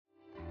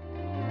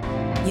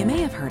You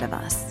may have heard of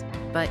us,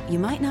 but you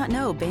might not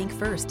know Bank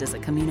First is a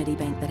community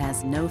bank that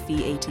has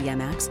no-fee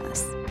ATM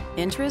access,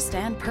 interest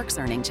and perks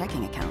earning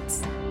checking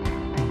accounts.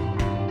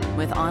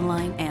 With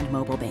online and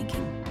mobile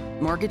banking,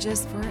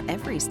 mortgages for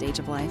every stage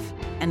of life,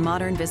 and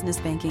modern business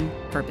banking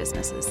for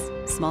businesses,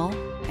 small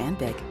and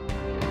big.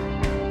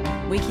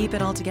 We keep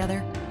it all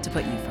together to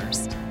put you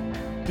first.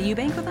 Do you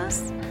bank with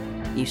us?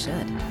 You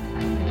should.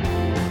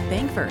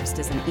 Bank First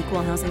is an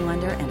equal housing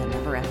lender and a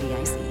member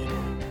FDIC.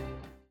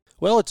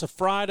 Well, it's a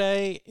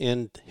Friday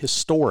in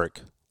historic,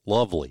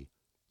 lovely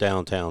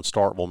downtown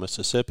Starkville,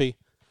 Mississippi.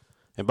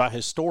 And by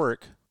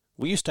historic,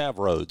 we used to have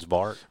roads,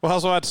 Bart. Well, I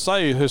was about to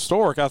say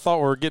historic. I thought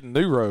we were getting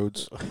new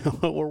roads.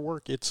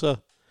 It's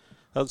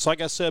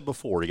like I said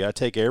before, you got to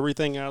take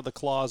everything out of the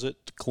closet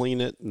to clean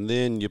it, and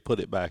then you put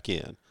it back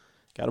in.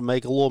 Got to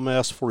make a little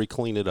mess before you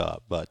clean it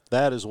up. But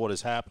that is what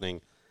is happening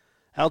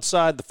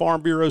outside the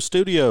Farm Bureau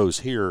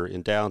studios here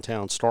in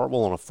downtown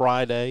Starkville on a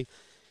Friday.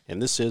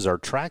 And this is our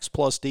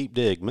TraxPlus Deep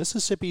Dig,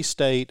 Mississippi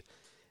State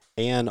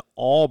and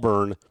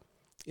Auburn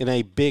in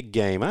a big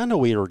game. I know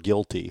we are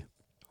guilty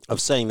of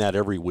saying that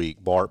every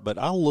week, Bart, but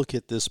I look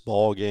at this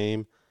ball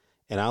game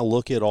and I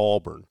look at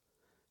Auburn,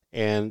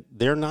 and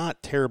they're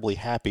not terribly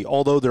happy,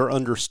 although they're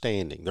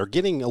understanding. They're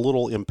getting a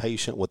little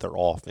impatient with their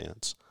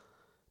offense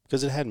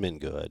because it hadn't been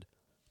good.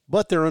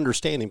 But they're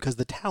understanding because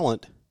the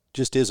talent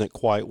just isn't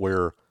quite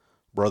where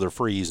Brother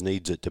Freeze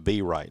needs it to be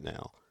right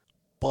now.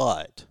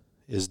 But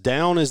as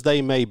down as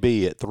they may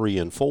be at 3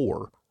 and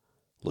 4,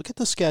 look at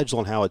the schedule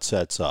and how it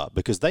sets up,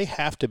 because they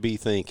have to be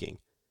thinking,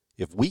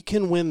 if we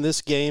can win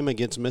this game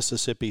against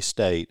Mississippi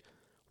State,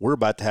 we're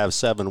about to have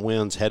 7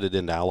 wins headed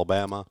into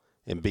Alabama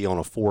and be on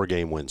a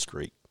 4-game win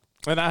streak.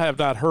 And I have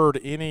not heard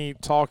any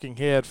talking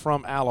head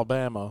from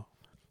Alabama,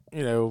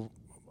 and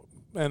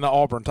the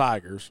Auburn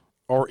Tigers,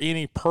 or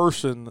any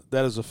person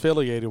that is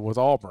affiliated with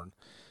Auburn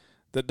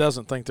that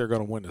doesn't think they're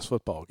going to win this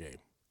football game.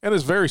 And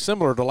it's very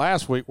similar to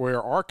last week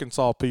where all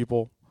Arkansas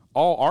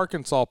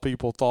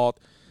people thought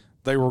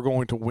they were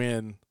going to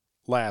win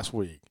last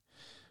week.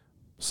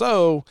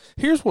 So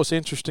here's what's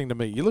interesting to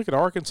me. You look at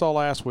Arkansas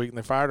last week, and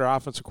they fired their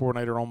offensive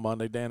coordinator on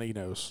Monday, Dan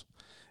Enos.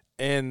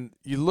 And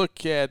you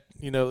look at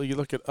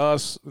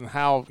us and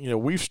how,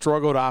 we've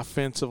struggled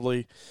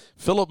offensively.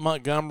 Philip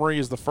Montgomery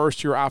is the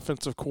first-year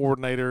offensive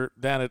coordinator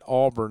down at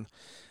Auburn.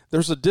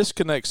 There's a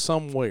disconnect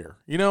somewhere.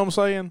 You know what I'm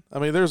saying? I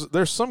mean,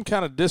 there's some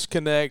kind of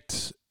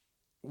disconnect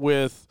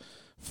with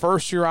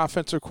first-year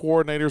offensive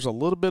coordinators, a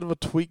little bit of a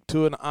tweak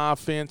to an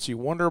offense. You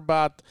wonder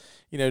about,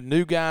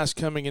 new guys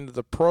coming into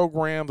the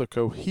program, the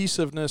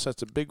cohesiveness,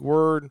 that's a big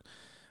word.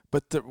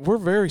 But we're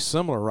very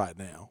similar right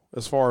now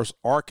as far as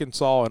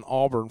Arkansas and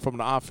Auburn from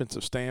an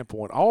offensive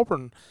standpoint.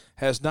 Auburn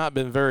has not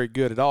been very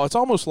good at all. It's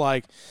almost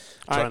like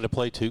trying to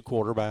play 2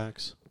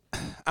 quarterbacks.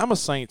 I'm a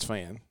Saints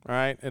fan,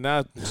 right? And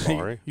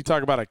you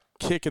talk about a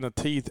kick in the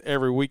teeth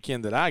every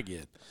weekend that I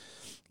get.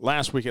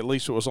 Last week, at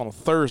least, it was on a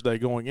Thursday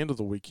going into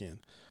the weekend.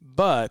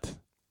 But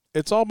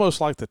it's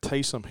almost like the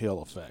Taysom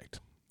Hill effect,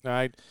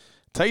 right?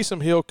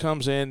 Taysom Hill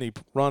comes in, he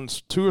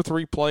runs 2 or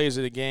 3 plays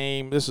in a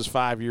game. This is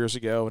 5 years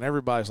ago, and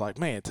everybody's like,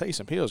 man,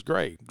 Taysom Hill's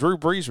great. Drew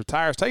Brees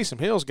retires. Taysom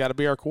Hill's got to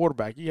be our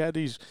quarterback. You had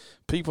these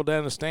people down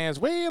in the stands,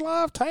 we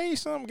love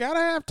Taysom, got to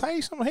have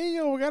Taysom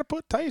Hill. We got to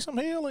put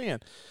Taysom Hill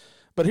in.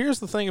 But here's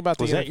the thing about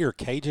Was that your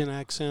Cajun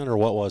accent, or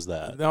what was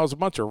that? That was a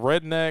bunch of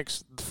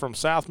rednecks from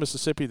South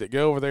Mississippi that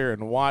go over there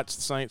and watch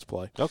the Saints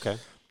play. Okay.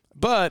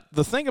 But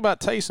the thing about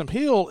Taysom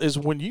Hill is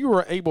when you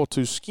were able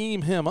to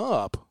scheme him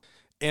up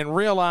and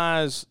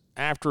realize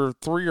after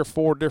 3 or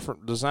 4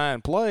 different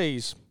design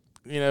plays,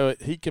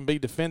 he can be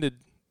defended,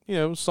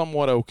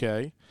 somewhat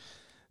okay.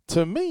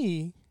 To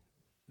me,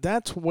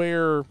 that's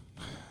kind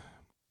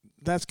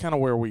of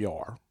where we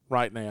are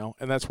right now,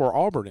 and that's where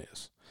Auburn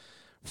is.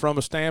 From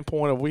a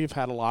standpoint of we've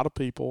had a lot of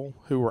people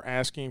who were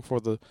asking for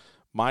the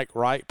Mike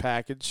Wright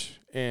package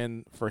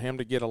and for him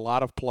to get a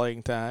lot of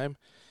playing time.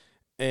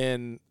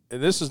 And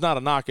this is not a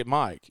knock at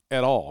Mike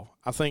at all.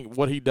 I think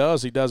what he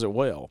does it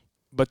well.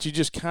 But you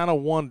just kind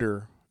of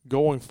wonder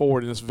going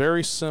forward, and it's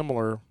very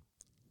similar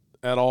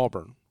at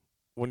Auburn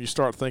when you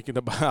start thinking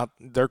about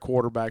their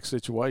quarterback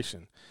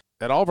situation.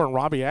 At Auburn,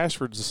 Robbie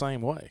Ashford's the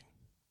same way.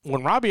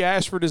 When Robbie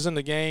Ashford is in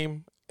the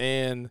game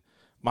and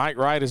Mike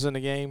Wright is in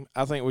the game,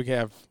 I think we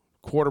have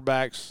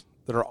quarterbacks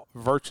that are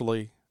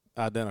virtually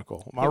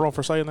identical. Am I wrong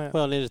for saying that?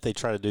 Well, and if they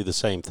try to do the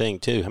same thing,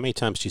 too, how many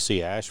times do you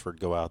see Ashford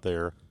go out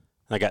there,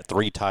 and I got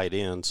 3 tight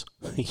ends?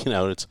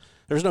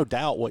 There's no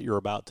doubt what you're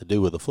about to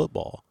do with the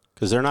football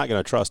because they're not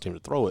going to trust him to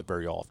throw it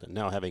very often.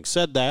 Now, having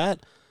said that,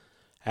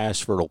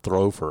 Ashford will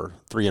throw for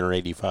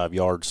 385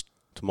 yards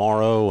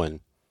tomorrow and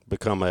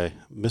become a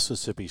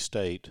Mississippi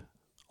State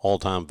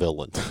all-time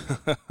villain.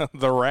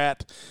 The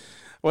Rat.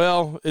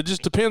 Well, it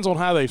just depends on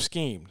how they've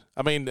schemed.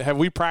 I mean, have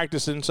we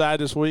practiced inside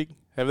this week?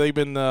 Have they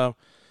been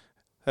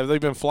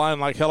flying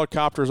like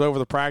helicopters over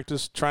the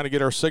practice, trying to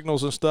get our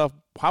signals and stuff?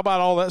 How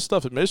about all that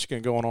stuff in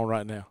Michigan going on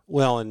right now?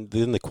 Well, and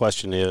then the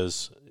question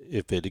is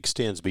if it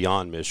extends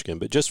beyond Michigan.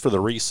 But just for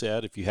the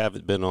reset, if you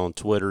haven't been on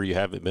Twitter, you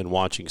haven't been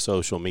watching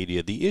social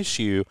media, the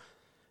issue,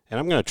 And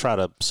I'm going to try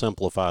to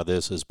simplify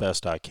this as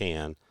best I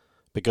can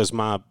because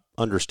my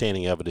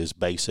understanding of it is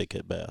basic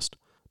at best.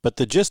 But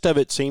the gist of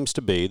it seems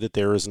to be that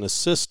there is an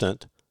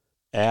assistant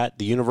at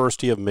the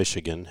University of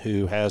Michigan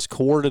who has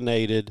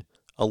coordinated,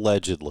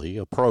 allegedly,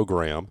 a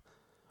program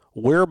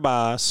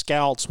whereby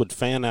scouts would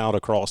fan out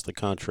across the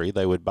country.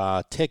 They would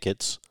buy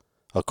tickets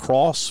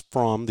across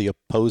from the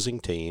opposing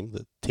team,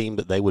 the team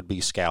that they would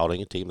be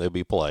scouting, a team they would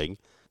be playing,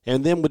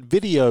 and then would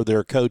video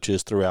their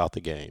coaches throughout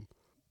the game,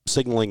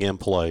 signaling in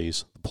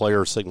plays, the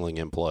players signaling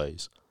in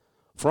plays.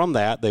 From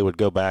that, they would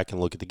go back and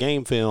look at the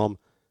game film,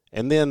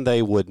 and then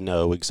they would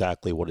know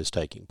exactly what is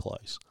taking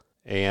place.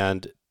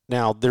 And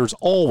now there's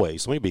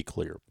always, let me be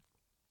clear,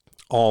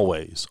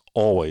 always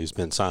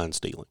been sign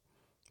stealing,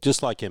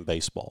 just like in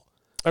baseball.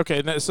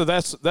 Okay, so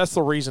that's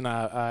the reason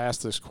I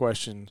asked this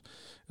question.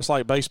 It's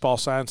like baseball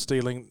sign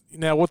stealing.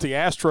 Now, what the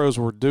Astros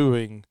were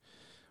doing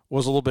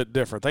was a little bit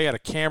different. They had a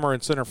camera in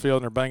center field,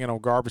 and they're banging on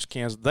garbage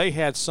cans. They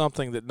had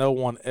something that no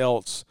one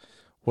else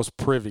was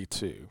privy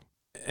to.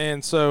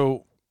 And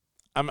so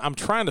I'm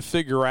trying to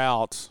figure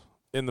out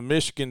in the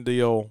Michigan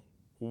deal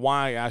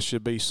why I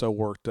should be so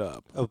worked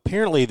up.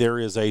 Apparently there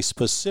is a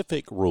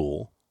specific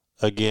rule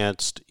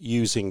against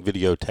using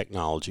video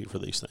technology for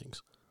these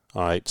things.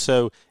 All right,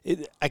 so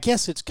I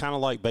guess it's kind of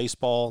like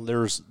baseball.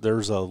 There's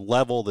a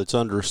level that's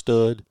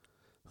understood.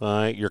 All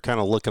right, you're kind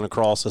of looking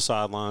across the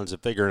sidelines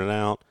and figuring it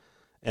out.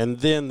 And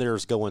then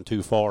there's going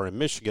too far, and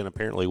Michigan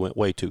apparently went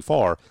way too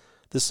far.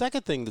 The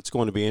second thing that's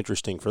going to be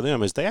interesting for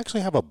them is they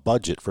actually have a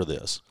budget for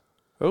this.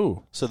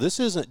 Oh. So this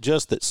isn't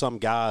just that some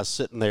guy's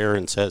sitting there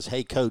and says,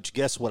 hey, coach,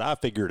 guess what I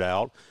figured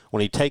out?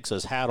 When he takes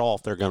his hat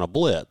off, they're going to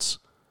blitz.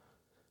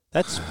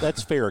 That's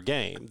fair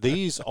game.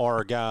 These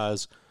are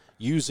guys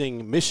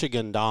using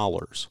Michigan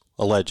dollars,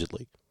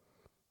 allegedly,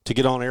 to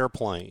get on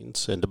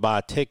airplanes and to buy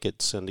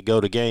tickets and to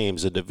go to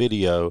games and to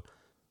video.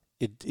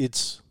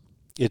 It's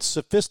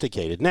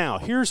sophisticated. Now,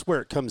 here's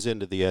where it comes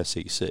into the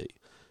SEC.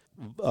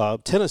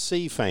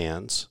 Tennessee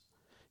fans,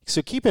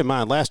 so keep in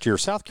mind, last year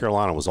South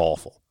Carolina was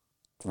awful.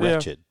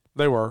 Wretched.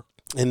 Yeah, they were.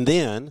 And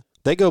then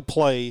they go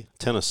play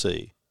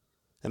Tennessee,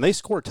 and they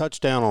score a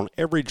touchdown on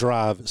every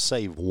drive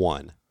save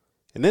one.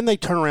 And then they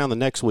turn around the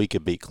next week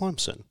and beat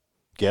Clemson.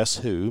 Guess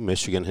who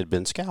Michigan had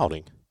been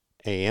scouting?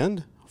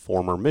 And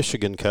former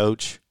Michigan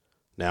coach,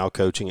 now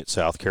coaching at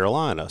South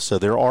Carolina. So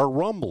there are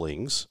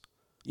rumblings,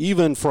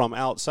 even from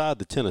outside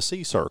the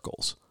Tennessee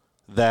circles,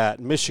 that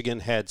Michigan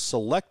had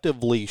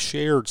selectively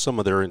shared some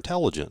of their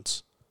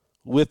intelligence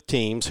with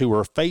teams who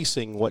are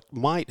facing what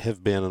might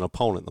have been an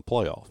opponent in the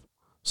playoff.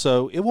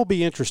 So it will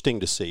be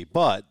interesting to see.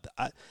 But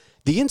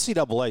the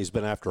NCAA has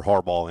been after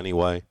Harbaugh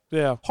anyway.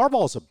 Yeah.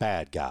 Harbaugh's a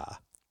bad guy.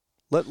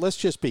 Let's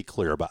just be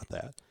clear about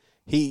that.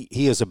 He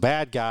is a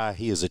bad guy.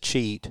 He is a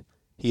cheat.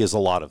 He is a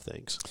lot of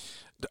things.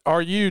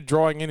 Are you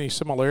drawing any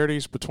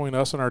similarities between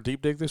us and our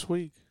deep dig this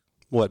week?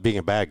 What, being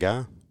a bad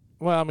guy?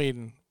 Well, I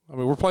mean,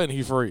 we're playing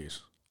Hugh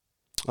Freeze.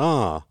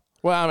 Ah.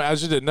 Well, I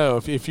just didn't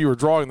know if you were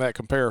drawing that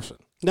comparison.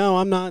 No,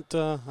 I'm not.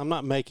 I'm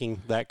not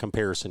making that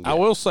comparison yet. I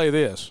will say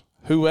this: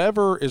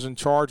 whoever is in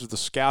charge of the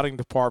scouting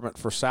department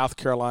for South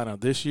Carolina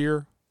this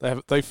year,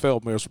 they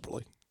failed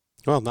miserably.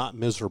 Well, not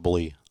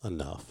miserably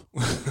enough,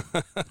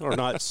 or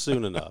not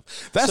soon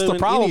enough. That's so the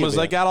problem. Is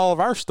event, they got all of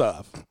our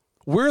stuff.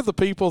 We're the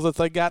people that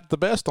they got the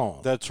best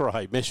on. That's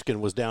right. Michigan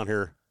was down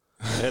here,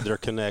 had their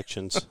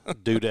connections.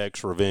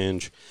 Dudek's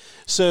revenge.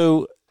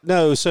 So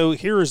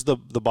here is the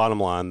bottom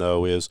line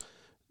though is.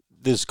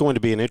 This is going to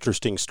be an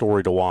interesting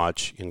story to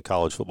watch in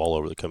college football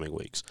over the coming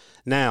weeks.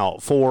 Now,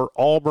 for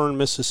Auburn,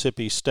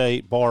 Mississippi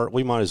State, Bart,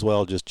 we might as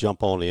well just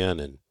jump on in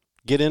and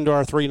get into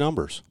our three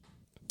numbers.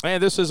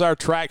 And this is our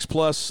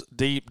TraxPlus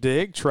Deep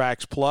Dig.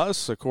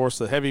 TraxPlus, of course,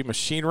 the heavy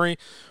machinery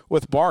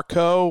with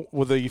Barco,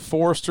 with the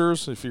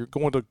foresters. If you're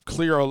going to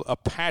clear a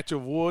patch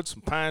of wood, some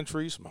pine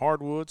trees, some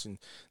hardwoods, and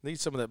need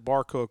some of that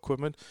Barco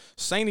equipment.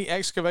 Saney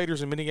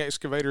excavators and mini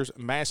excavators,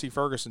 Massey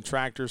Ferguson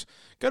tractors.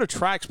 Go to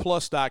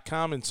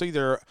TraxPlus.com and see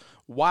their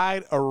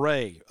wide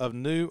array of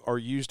new or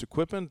used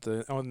equipment,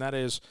 and that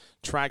is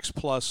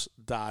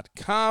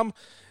TraxPlus.com.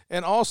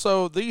 And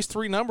also, these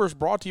three numbers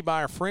brought to you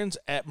by our friends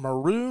at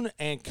Maroon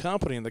 &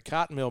 Company in the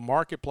Cotton Mill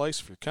Marketplace.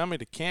 If you're coming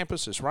to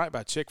campus, it's right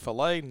by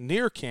Chick-fil-A,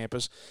 near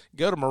campus.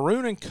 Go to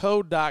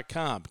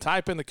maroonandco.com.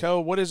 Type in the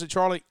code. What is it,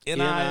 Charlie?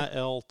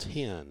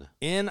 NIL10.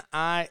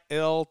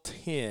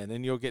 NIL10.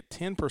 And you'll get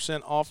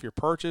 10% off your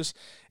purchase.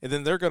 And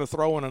then they're going to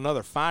throw in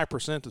another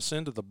 5% to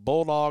send to the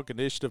Bulldog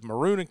Initiative.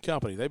 Maroon &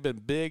 Company. They've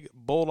been big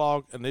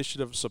Bulldog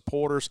Initiative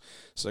supporters.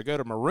 So go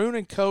to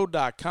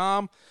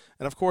maroonandco.com.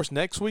 And, of course,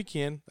 next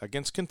weekend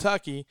against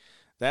Kentucky,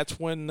 that's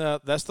when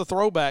that's the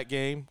throwback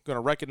game. Going to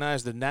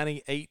recognize the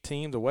 98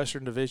 team, the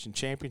Western Division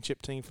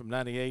Championship team from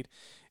 98.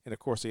 And, of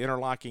course, the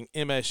interlocking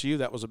MSU.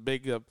 That was a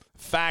big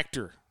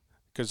factor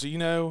because, you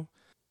know,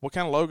 what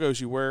kind of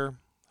logos you wear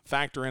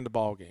factor into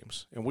ball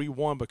games. And we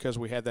won because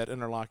we had that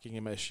interlocking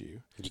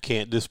MSU. You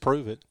can't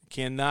disprove it.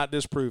 Cannot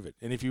disprove it.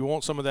 And if you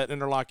want some of that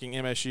interlocking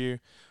MSU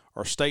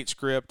or state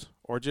script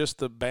or just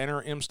the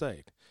banner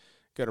M-State,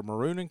 go to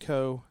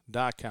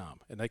maroonandco.com,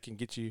 and they can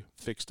get you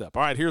fixed up.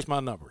 All right, here's my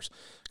numbers.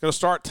 Going to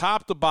start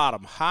top to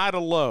bottom, high to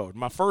low.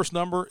 My first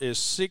number is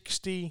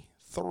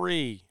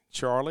 63,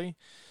 Charlie.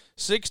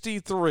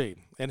 63.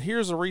 And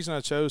here's the reason I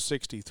chose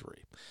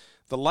 63.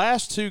 The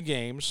last two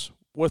games,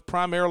 with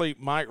primarily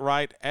Mike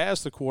Wright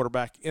as the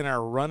quarterback in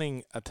our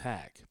running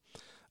attack.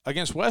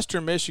 Against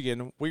Western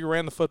Michigan, we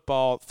ran the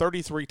football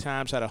 33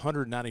 times, had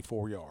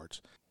 194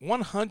 yards.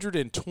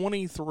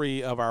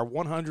 123 of our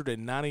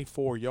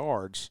 194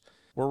 yards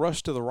were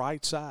rushed to the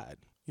right side.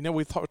 You know,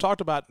 we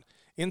talked about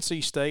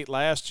NC State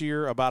last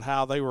year about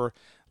how they were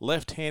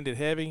left-handed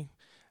heavy.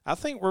 I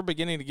think we're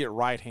beginning to get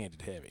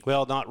right-handed heavy.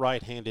 Well, not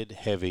right-handed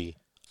heavy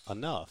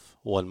enough,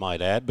 one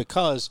might add,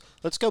 because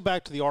let's go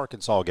back to the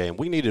Arkansas game.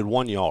 We needed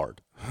 1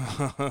 yard.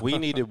 We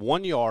needed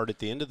 1 yard at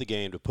the end of the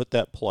game to put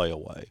that play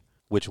away.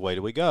 Which way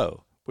do we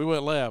go? We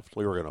went left.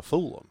 We were going to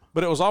fool them.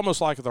 But it was almost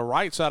like the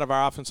right side of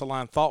our offensive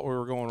line thought we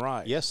were going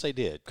right. Yes, they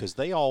did, because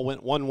they all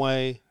went one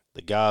way.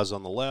 The guys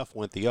on the left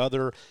went the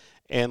other.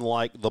 And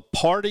like the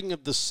parting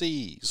of the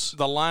seas.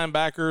 The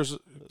linebackers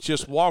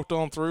just walked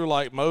on through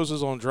like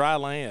Moses on dry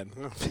land.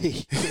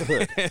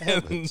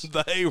 And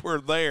they were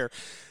there.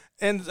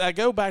 And I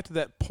go back to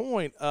that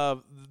point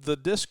of the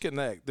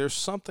disconnect. There's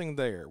something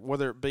there,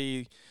 whether it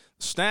be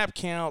snap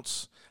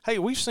counts. Hey,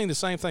 we've seen the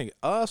same thing.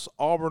 Us,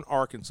 Auburn,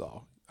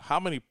 Arkansas. How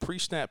many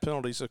pre-snap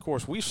penalties? Of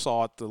course, we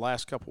saw it the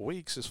last couple of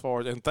weeks as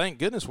far as, and thank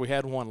goodness we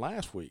had one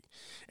last week.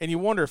 And you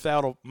wonder if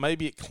that'll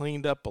maybe it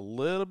cleaned up a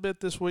little bit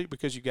this week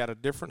because you got a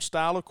different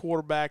style of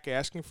quarterback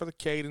asking for the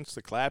cadence,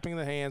 the clapping of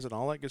the hands, and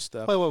all that good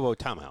stuff. Wait,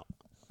 time out.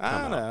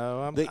 I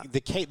know.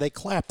 They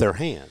clap their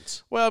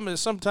hands. Well, I mean,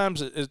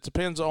 sometimes it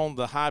depends on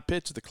the high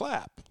pitch of the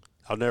clap.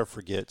 I'll never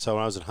forget. So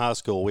when I was in high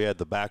school, we had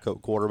the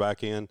backup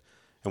quarterback in,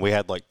 and we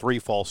had like 3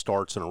 false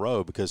starts in a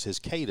row because his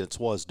cadence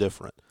was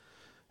different.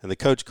 And the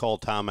coach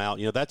called timeout.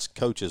 You know, that's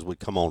coaches would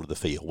come onto the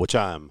field, which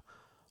I'm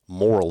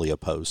morally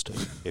opposed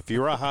to. If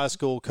you're a high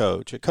school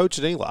coach, a coach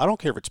at England, I don't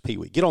care if it's Pee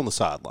Wee, get on the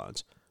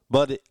sidelines.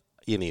 But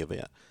any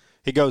event,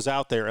 he goes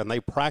out there and they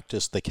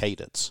practice the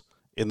cadence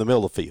in the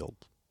middle of the field,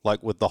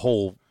 like with the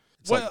whole.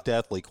 It's like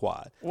deathly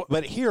quiet.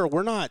 But here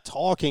we're not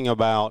talking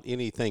about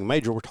anything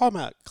major. We're talking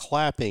about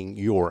clapping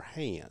your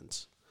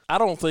hands. I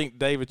don't think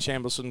David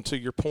Chambliss, to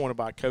your point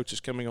about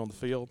coaches coming on the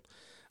field,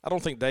 I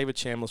don't think David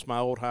Chambliss, my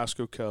old high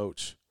school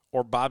coach,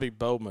 or Bobby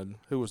Bowman,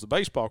 who was the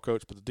baseball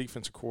coach but the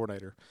defensive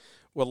coordinator,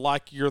 would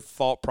like your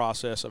thought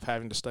process of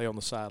having to stay on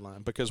the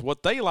sideline. Because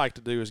what they like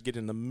to do is get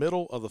in the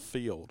middle of the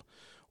field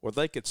where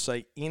they could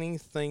say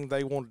anything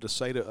they wanted to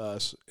say to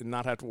us and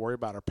not have to worry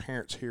about our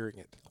parents hearing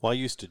it. Well, I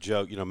used to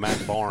joke,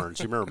 Mac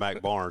Barnes. You remember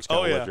Mac Barnes,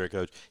 legendary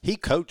coach? He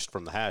coached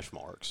from the hash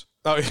marks.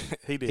 Oh,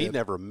 he did. He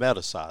never met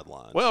a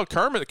sideline. Well,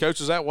 Kermit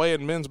coaches that way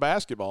in men's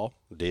basketball.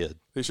 Did.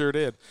 He sure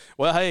did.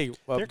 Well, hey,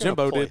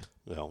 Jimbo did.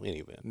 Well, any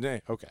event. Yeah,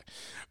 okay.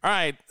 All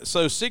right,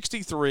 so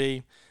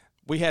 63.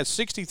 We had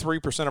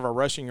 63% of our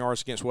rushing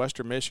yards against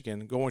Western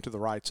Michigan going to the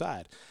right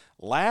side.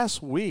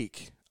 Last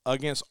week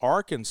against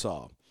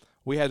Arkansas,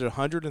 we had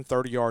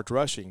 130 yards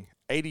rushing.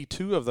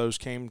 82 of those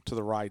came to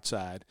the right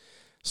side,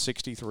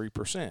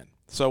 63%.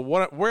 So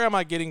where am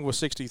I getting with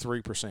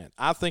 63%?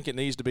 I think it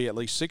needs to be at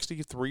least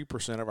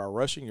 63% of our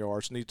rushing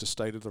yards needs to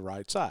stay to the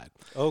right side.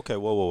 Okay,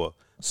 whoa.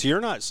 So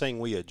you're not saying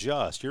we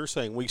adjust. You're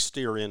saying we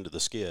steer into the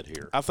skid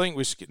here. I think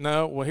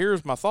well,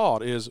 here's my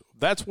thought is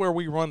that's where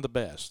we run the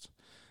best.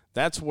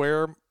 That's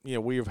where,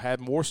 we have had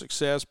more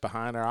success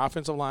behind our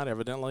offensive line.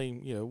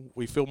 Evidently,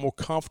 we feel more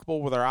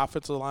comfortable with our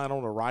offensive line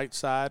on the right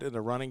side in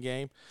the running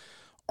game.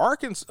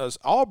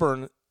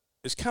 Auburn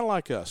is kind of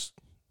like us.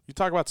 You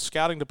talk about the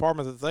scouting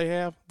department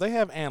that they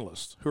have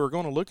analysts who are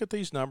going to look at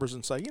these numbers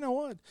and say, you know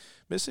what,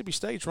 Mississippi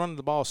State's running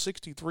the ball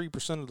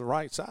 63% of the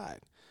right side.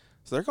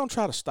 So they're going to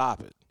try to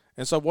stop it.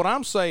 And so what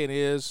I'm saying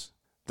is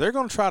they're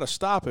going to try to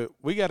stop it.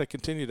 We got to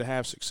continue to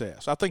have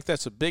success. I think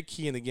that's a big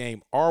key in the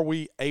game. Are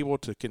we able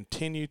to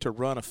continue to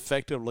run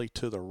effectively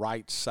to the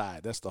right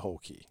side? That's the whole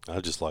key. I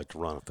just like to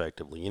run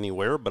effectively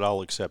anywhere, but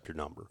I'll accept your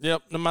number.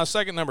 Yep. Now my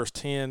second number is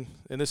 10,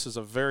 and this is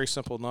a very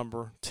simple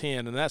number,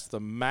 10, and that's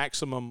the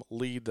maximum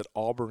lead that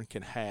Auburn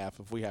can have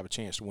if we have a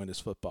chance to win this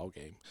football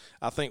game.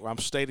 I think I'm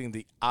stating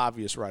the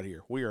obvious right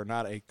here. We are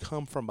not a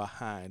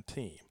come-from-behind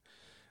team.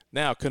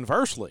 Now,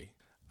 conversely,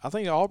 I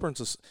think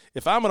Auburn's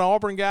if I'm an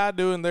Auburn guy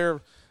doing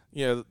their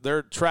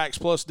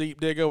TraxPlus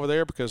deep dig over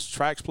there, because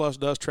TraxPlus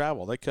does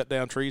travel. They cut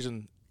down trees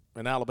in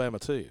Alabama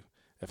too.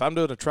 If I'm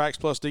doing a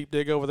TraxPlus deep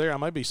dig over there, I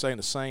might be saying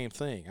the same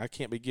thing. I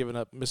can't be giving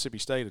up Mississippi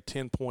State a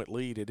 10-point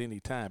lead at any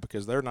time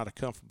because they're not a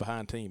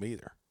come-from-behind team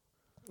either.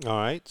 All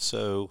right,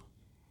 so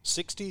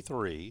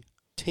 63,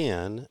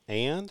 10,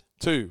 and?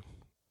 2.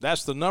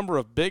 That's the number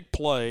of big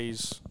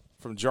plays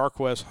from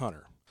Jarquez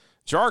Hunter.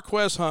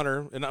 Jarquez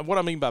Hunter, and what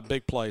I mean by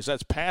big plays,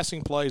 that's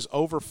passing plays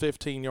over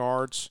 15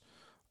 yards,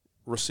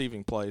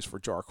 receiving plays for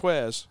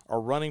Jarquez,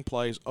 or running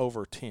plays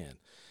over 10.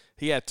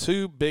 He had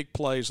 2 big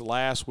plays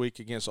last week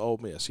against Ole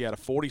Miss. He had a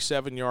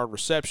 47-yard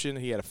reception.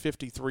 He had a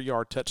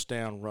 53-yard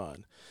touchdown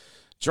run.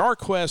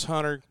 Jarquez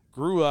Hunter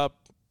grew up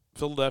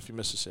Philadelphia,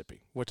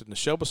 Mississippi, went to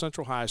Neshoba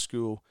Central High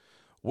School,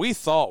 we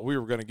thought we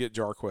were going to get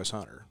Jarquez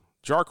Hunter.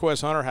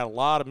 Jarquez Hunter had a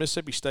lot of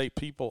Mississippi State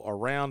people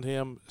around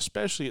him,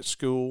 especially at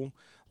school.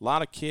 A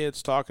lot of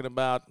kids talking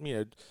about,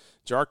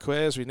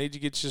 Jarquez, we need to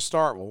get you to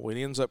start. Well, it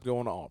ends up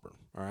going to Auburn,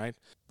 all right?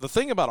 The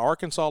thing about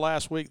Arkansas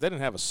last week, they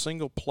didn't have a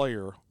single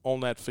player on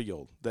that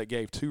field that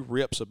gave two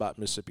rips about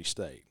Mississippi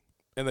State,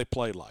 and they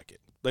played like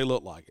it. They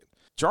looked like it.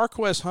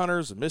 Jarquez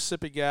Hunter's a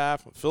Mississippi guy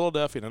from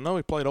Philadelphia, and I know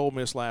he played Ole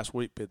Miss last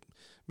week, but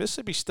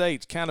Mississippi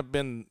State's kind of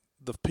been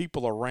the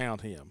people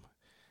around him.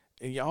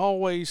 And you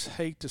always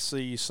hate to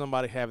see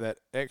somebody have that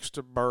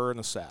extra burr in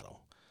the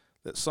saddle,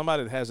 that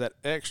somebody that has that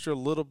extra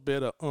little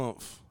bit of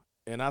oomph.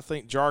 And I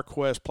think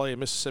Jarquez playing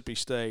Mississippi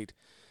State,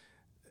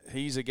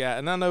 he's a guy,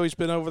 and I know he's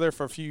been over there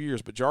for a few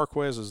years, but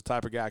Jarquez is the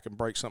type of guy that can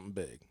break something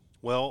big.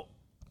 Well,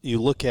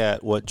 you look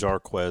at what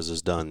Jarquez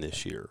has done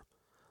this year.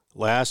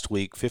 Last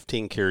week,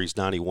 15 carries,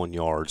 91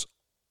 yards,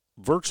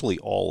 virtually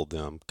all of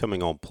them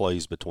coming on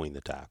plays between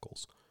the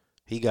tackles.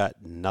 He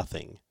got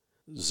nothing.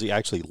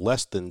 Actually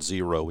less than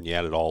zero when you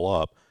add it all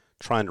up,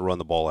 trying to run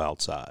the ball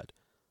outside.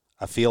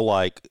 I feel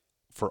like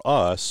for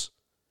us,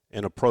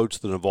 an approach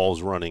that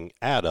involves running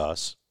at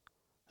us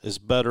is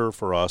better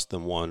for us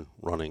than one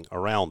running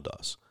around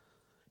us.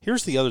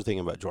 Here's the other thing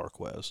about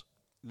Jarquez.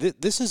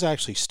 This is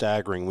actually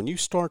staggering when you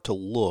start to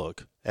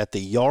look at the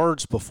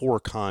yards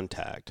before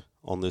contact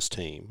on this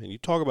team, and you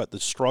talk about the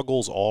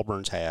struggles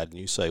Auburn's had, and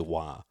you say,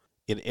 why?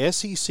 In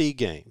SEC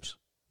games,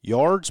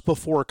 yards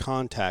before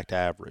contact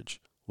average,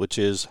 which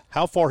is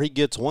how far he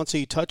gets once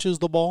he touches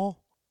the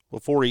ball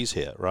before he's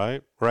hit,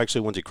 right? Or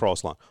actually once he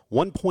crosses line.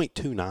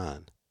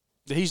 1.29.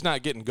 He's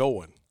not getting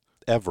going.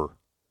 Ever.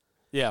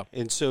 Yeah.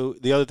 And so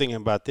the other thing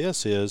about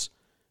this is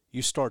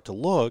you start to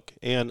look,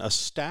 and a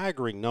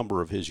staggering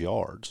number of his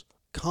yards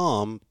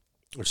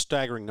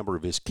staggering number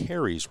of his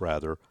carries,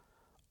 rather,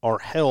 are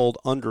held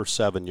under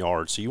 7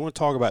 yards. So you want to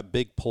talk about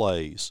big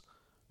plays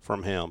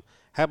from him.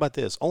 How about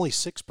this? Only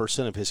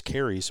 6% of his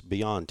carries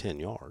beyond 10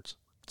 yards.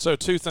 So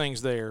two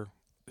things there.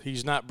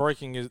 He's not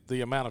breaking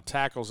the amount of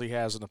tackles he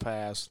has in the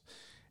past,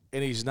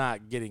 and he's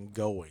not getting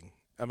going.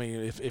 I mean,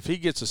 if he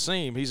gets a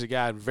seam, he's a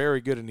guy very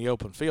good in the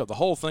open field. The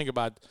whole thing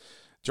about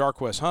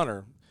Jarquez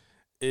Hunter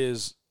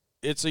is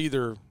it's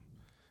either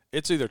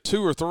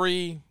 2 or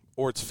 3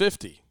 or it's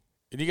 50,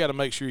 and you got to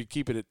make sure you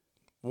keep it at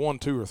 1,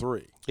 2, or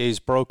 3. He's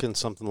broken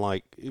something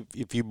like,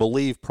 if you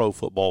believe Pro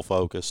Football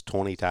Focus,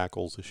 20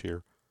 tackles this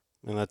year,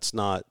 and that's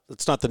not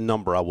the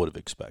number I would have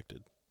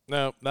expected.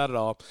 No, not at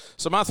all.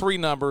 So my three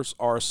numbers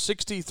are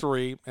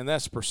 63, and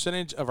that's the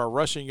percentage of our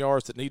rushing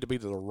yards that need to be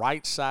to the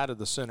right side of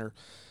the center.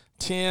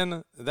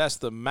 10, that's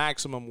the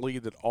maximum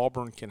lead that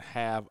Auburn can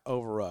have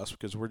over us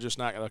because we're just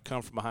not going to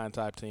come from behind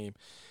type team.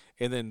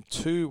 And then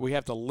 2, we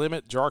have to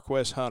limit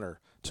Jarquez Hunter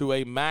to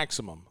a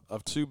maximum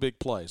of 2 big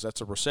plays.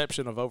 That's a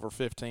reception of over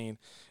 15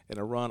 and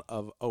a run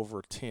of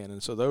over 10.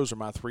 And so those are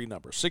my three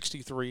numbers,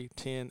 63,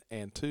 10,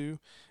 and 2. And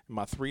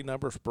my three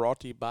numbers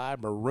brought to you by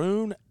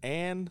Maroon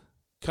and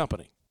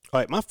Company. All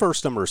right, my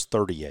first number is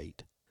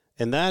 38,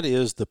 and that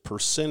is the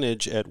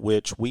percentage at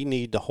which we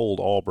need to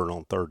hold Auburn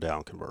on third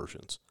down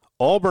conversions.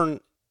 Auburn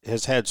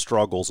has had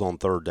struggles on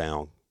third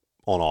down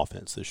on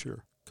offense this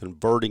year,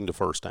 converting to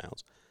first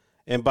downs.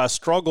 And by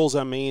struggles,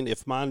 I mean,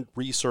 if my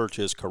research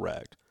is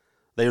correct,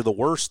 they are the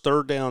worst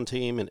third down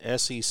team in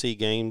SEC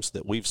games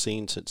that we've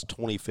seen since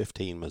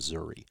 2015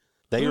 Missouri.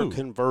 They are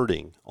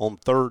converting on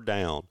third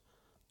down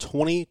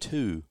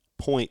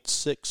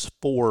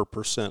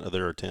 22.64% of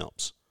their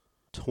attempts.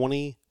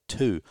 22.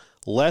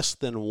 Less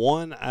than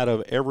 1 out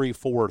of every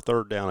 4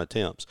 third down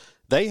attempts.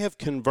 They have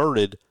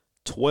converted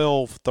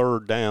 12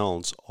 third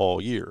downs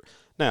all year.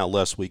 Now,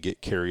 lest we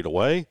get carried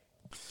away,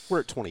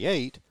 we're at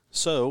 28,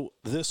 so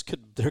there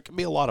could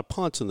be a lot of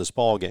punts in this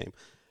ball game.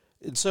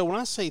 And so when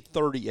I say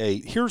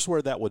 38, here's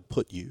where that would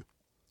put you.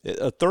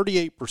 A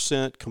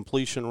 38%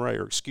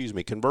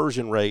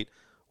 conversion rate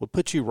would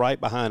put you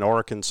right behind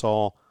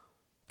Arkansas,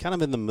 kind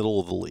of in the middle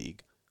of the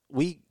league.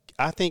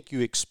 I think you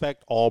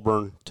expect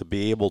Auburn to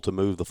be able to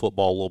move the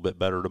football a little bit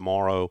better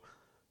tomorrow.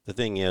 The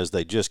thing is,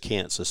 they just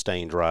can't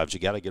sustain drives. You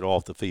got to get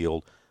off the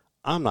field.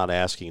 I'm not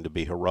asking to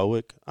be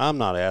heroic. I'm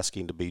not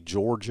asking to be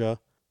Georgia.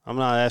 I'm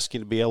not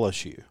asking to be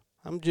LSU.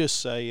 I'm just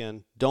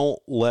saying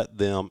don't let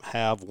them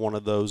have one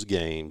of those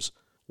games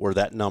where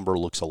that number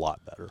looks a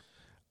lot better.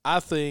 I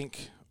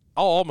think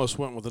I almost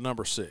went with the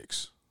number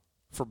 6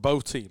 for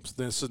both teams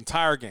this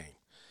entire game.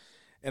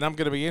 And I'm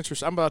going to be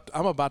interested. I'm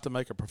about to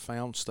make a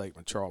profound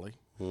statement, Charlie.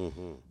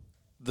 Mm-hmm.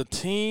 The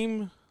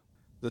team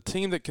that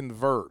can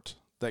convert,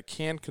 I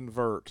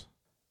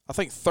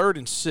think 3rd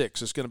and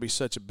 6 is going to be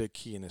such a big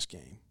key in this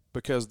game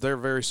because they're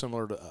very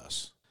similar to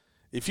us.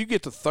 If you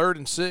get to 3rd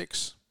and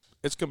 6,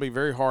 it's going to be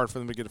very hard for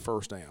them to get a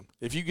first down.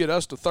 If you get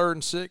us to 3rd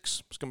and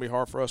 6, it's going to be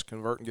hard for us to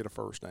convert and get a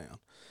first down.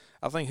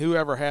 I think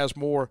whoever has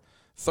more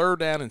 3rd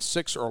down and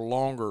 6 or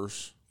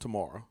longers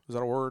tomorrow, is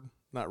that a word?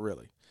 Not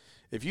really.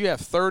 If you have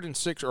 3rd and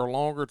 6 or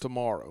longer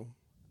tomorrow,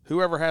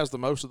 whoever has the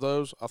most of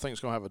those, I think is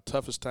going to have the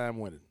toughest time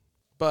winning.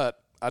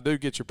 But I do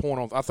get your point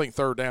on. I think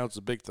 3rd down is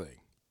a big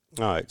thing.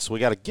 All right, so we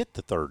got to get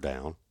the 3rd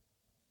down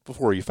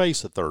before you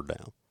face the 3rd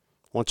down.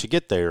 Once you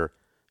get there,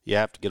 you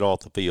have to get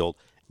off the field.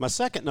 My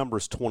second number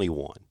is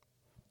 21.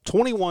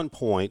 21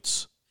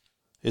 points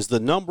is the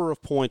number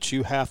of points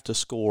you have to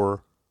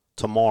score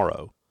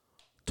tomorrow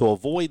to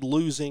avoid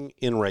losing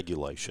in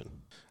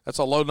regulation. That's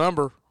a low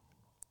number.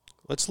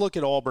 Let's look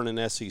at Auburn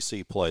and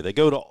SEC play. They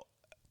go to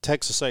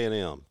Texas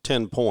A&M,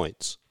 10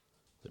 points.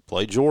 They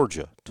play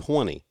Georgia,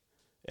 20.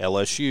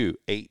 LSU,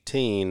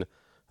 18.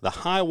 The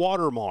high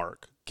water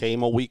mark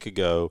came a week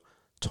ago,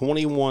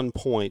 21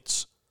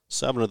 points,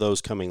 7 of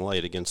those coming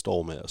late against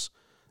Ole Miss.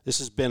 This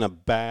has been a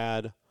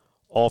bad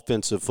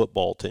offensive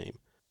football team.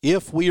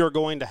 If we are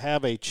going to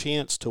have a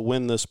chance to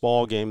win this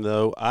ball game,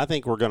 though, I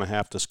think we're going to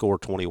have to score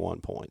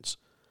 21 points.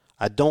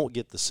 I don't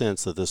get the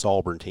sense that this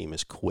Auburn team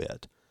has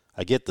quit.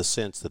 I get the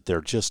sense that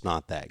they're just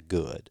not that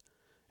good.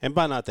 And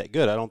by not that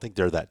good, I don't think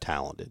they're that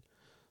talented.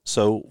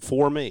 So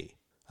for me,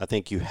 I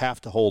think you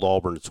have to hold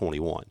Auburn to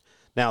 21.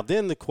 Now,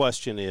 then the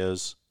question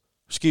is,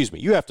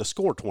 you have to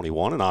score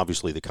 21, and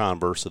obviously the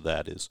converse of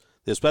that is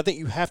this. But I think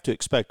you have to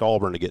expect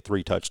Auburn to get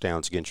 3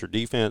 touchdowns against your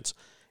defense.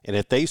 And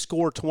if they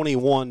score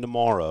 21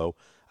 tomorrow,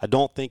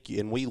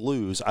 and we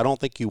lose, I don't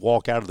think you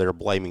walk out of there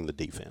blaming the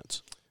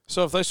defense.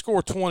 So if they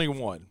score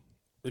 21,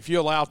 if you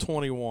allow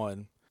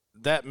 21,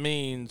 that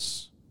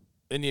means,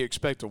 and you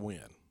expect a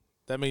win,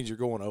 that means you're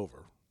going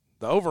over.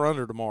 The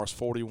over-under tomorrow is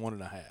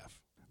 41.5.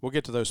 We'll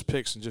get to those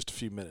picks in just a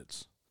few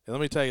minutes. And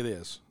let me tell you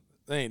this,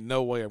 there ain't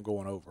no way I'm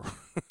going over.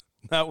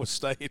 Not with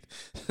State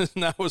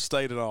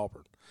and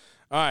Auburn.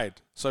 All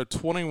right, so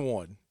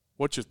 21.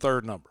 What's your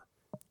third number?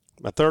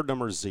 My third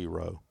number is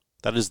 0.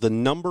 That is the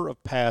number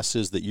of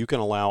passes that you can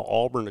allow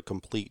Auburn to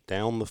complete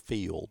down the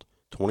field,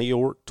 20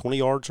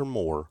 yards or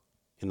more,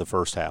 in the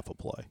first half of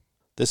play.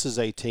 This is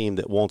a team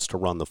that wants to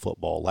run the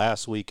football.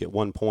 Last week, at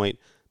one point,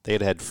 they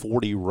had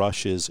 40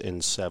 rushes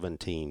and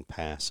 17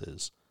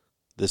 passes.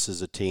 This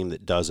is a team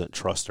that doesn't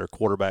trust their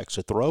quarterbacks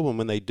to throw, and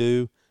when they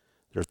do,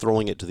 they're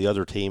throwing it to the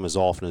other team as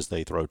often as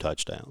they throw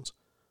touchdowns.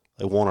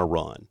 They want to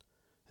run.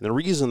 And the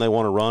reason they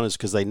want to run is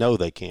because they know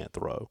they can't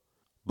throw.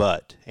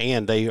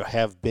 And they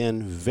have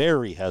been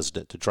very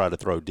hesitant to try to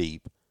throw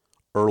deep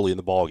early in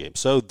the ballgame.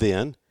 So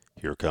then,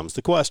 here comes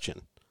the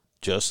question.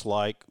 Just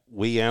like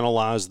we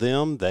analyze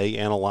them, they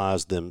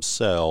analyze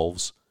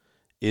themselves.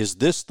 Is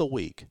this the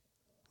week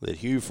that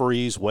Hugh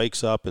Freeze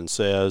wakes up and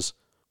says,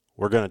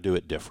 we're going to do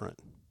it different?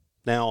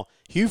 Now,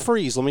 Hugh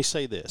Freeze, let me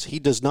say this. He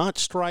does not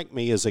strike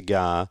me as a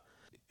guy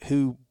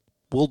who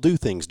will do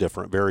things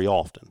different very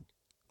often.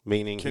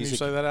 Meaning, can you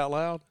say that out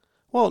loud?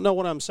 Well, no,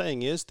 what I'm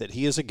saying is that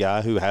he is a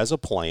guy who has a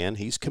plan,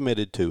 he's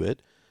committed to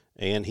it,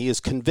 and he is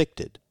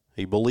convicted.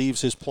 He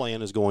believes his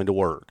plan is going to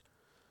work.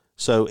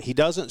 So he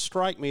doesn't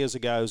strike me as a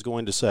guy who's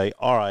going to say,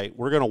 all right,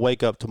 we're going to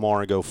wake up tomorrow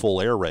and go full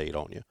air raid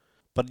on you.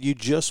 But you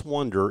just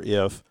wonder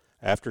if,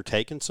 after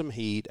taking some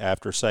heat,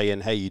 after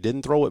saying, hey, you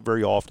didn't throw it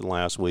very often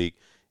last week,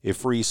 if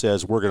Freeze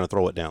says we're going to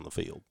throw it down the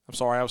field. I'm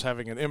sorry, I was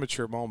having an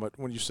immature moment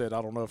when you said,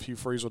 I don't know if Hugh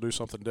Freeze will do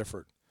something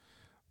different.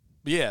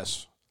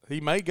 Yes,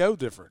 he may go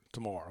different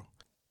tomorrow.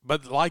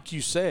 But like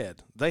you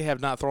said, they have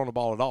not thrown the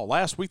ball at all.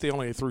 Last week they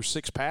only threw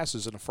 6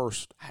 passes in the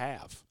first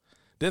half.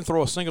 Didn't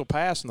throw a single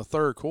pass in the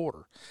third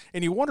quarter.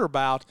 And you wonder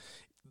about,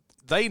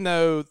 they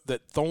know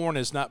that Thorne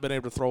has not been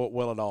able to throw it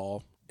well at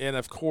all. And,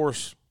 of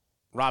course,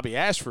 Robbie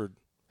Ashford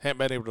hasn't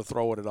been able to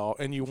throw it at all.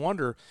 And you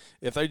wonder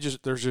if they're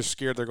just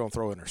scared they're going to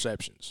throw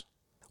interceptions.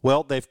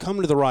 Well, they've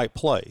come to the right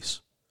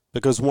place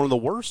because one of the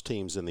worst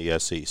teams in the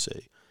SEC.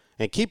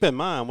 And keep in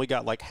mind, we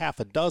got like half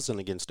a dozen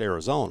against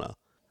Arizona.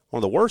 One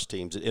of the worst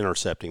teams at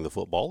intercepting the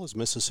football is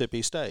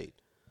Mississippi State.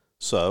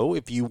 So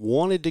if you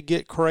wanted to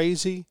get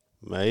crazy,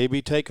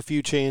 maybe take a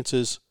few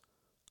chances,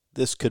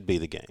 this could be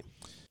the game.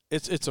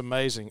 It's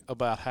amazing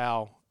about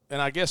how,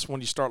 and I guess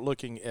when you start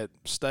looking at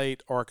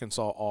State,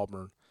 Arkansas,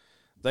 Auburn,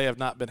 they have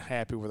not been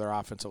happy with their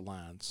offensive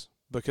lines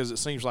because it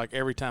seems like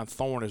every time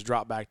Thorne has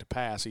dropped back to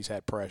pass, he's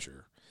had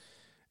pressure.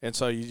 And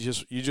so you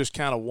just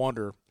kind of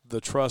wonder the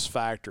trust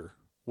factor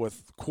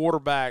with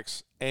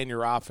quarterbacks and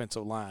your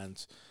offensive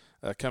lines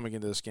coming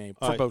into this game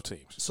for both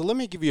teams. So let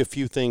me give you a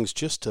few things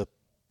just to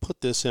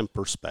put this in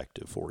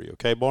perspective for you,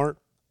 okay, Bart?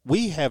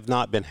 We have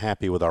not been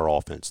happy with our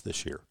offense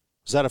this year.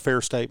 Is that a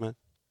fair statement?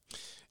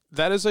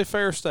 That is a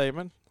fair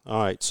statement.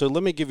 All right, so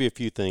let me give you a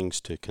few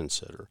things to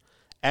consider.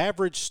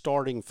 Average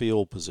starting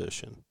field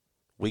position.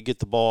 We get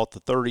the ball at the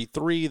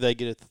 33, they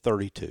get it at the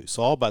 32.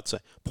 So all about to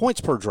say,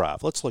 points per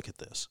drive. Let's look at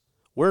this.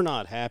 We're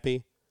not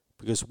happy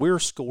because we're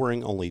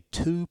scoring only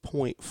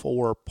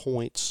 2.4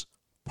 points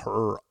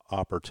per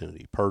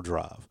opportunity, per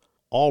drive.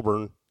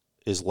 Auburn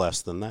is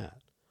less than that.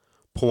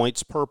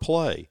 Points per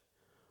play.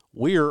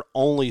 We're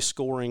only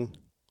scoring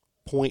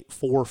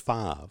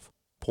 0.45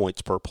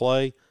 points per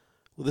play.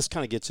 Well, this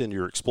kind of gets into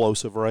your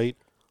explosive rate.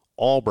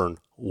 Auburn,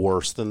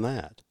 worse than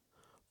that.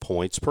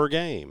 Points per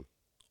game.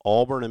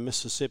 Auburn and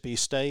Mississippi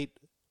State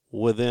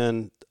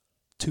within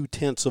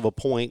 0.2 of a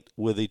point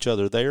with each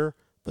other there,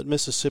 but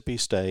Mississippi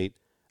State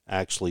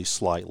actually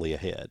slightly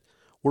ahead.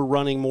 We're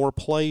running more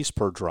plays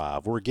per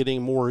drive. We're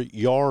getting more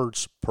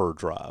yards per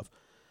drive.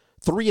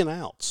 3 and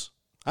outs.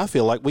 I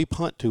feel like we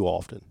punt too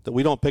often, that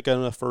we don't pick up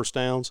enough first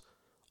downs.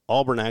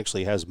 Auburn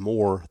actually has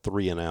more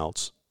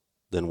 3-and-outs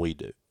than we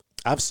do.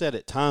 I've said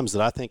at times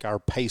that I think our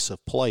pace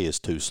of play is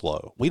too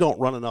slow. We don't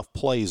run enough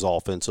plays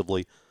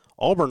offensively.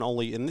 Auburn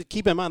only, and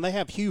keep in mind, they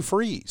have Hugh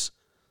Freeze,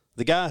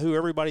 the guy who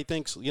everybody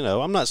thinks,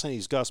 I'm not saying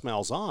he's Gus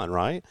Malzahn,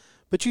 right?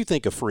 But you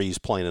think of Freeze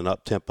playing an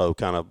up-tempo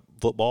kind of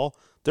football.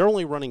 They're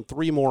only running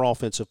 3 more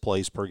offensive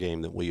plays per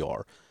game than we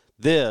are.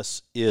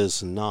 This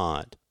is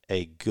not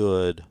a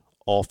good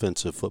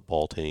offensive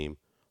football team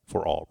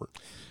for Auburn.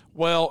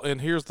 Well,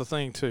 and here's the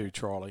thing too,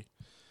 Charlie.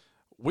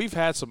 We've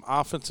had some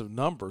offensive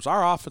numbers.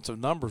 Our offensive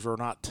numbers are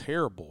not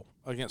terrible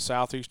against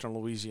Southeastern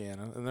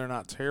Louisiana, and they're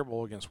not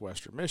terrible against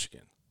Western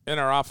Michigan. And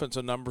our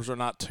offensive numbers are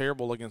not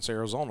terrible against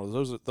Arizona.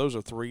 Those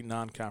are 3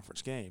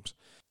 non-conference games.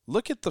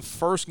 Look at the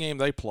first game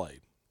they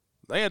played.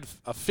 They had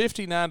a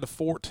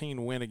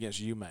 59-14 win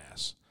against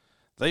UMass.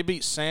 They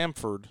beat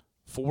Samford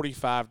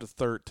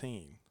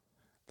 45-13.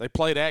 They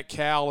played at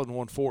Cal and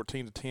won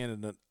 14-10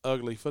 in an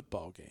ugly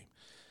football game.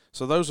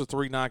 So those are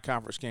 3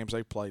 non-conference games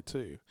they played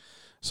too.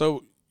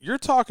 So you're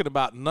talking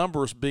about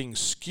numbers being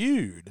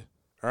skewed,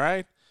 all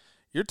right?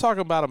 You're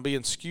talking about them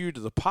being skewed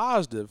to the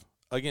positive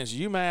against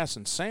UMass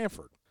and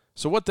Samford.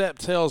 So what that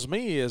tells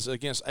me is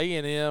against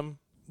A&M,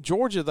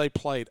 Georgia, they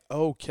played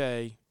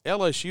okay.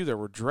 LSU, they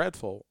were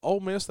dreadful. Ole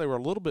Miss, they were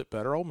a little bit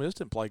better. Ole Miss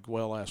didn't play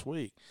well last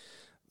week.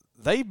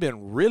 They've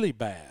been really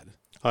bad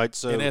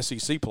in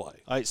SEC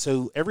play. All right,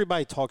 so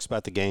everybody talks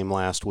about the game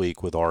last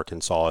week with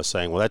Arkansas as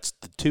saying, well, that's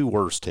the 2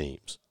 worst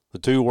teams, the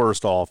 2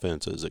 worst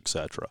offenses,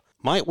 etc.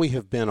 Might we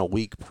have been a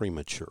week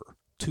premature?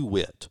 To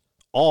wit,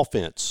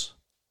 offense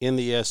in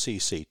the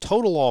SEC,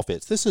 total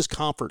offense, this is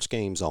conference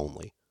games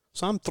only.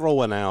 So I'm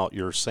throwing out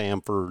your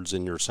Samfords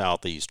and your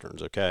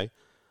Southeasterns, okay?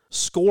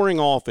 Scoring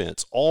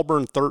offense,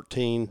 Auburn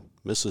 13,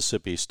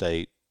 Mississippi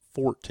State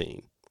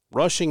 14.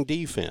 Rushing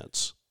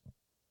defense,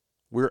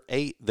 we're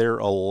 8, they're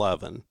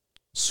 11.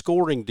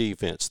 Scoring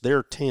defense,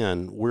 they're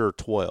 10, we're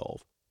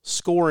 12.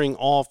 Scoring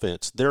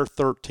offense, they're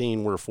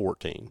 13, we're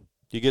 14.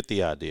 You get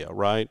the idea,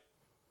 right?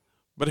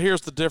 But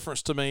here's the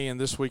difference to me in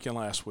this week and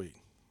last week.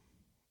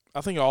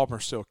 I think Auburn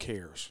still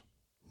cares.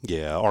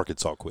 Yeah,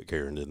 Arkansas quit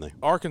caring, didn't they?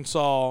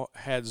 Arkansas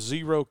had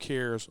 0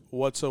 cares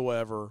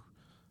whatsoever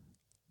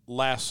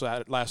last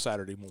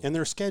Saturday morning. And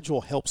their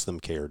schedule helps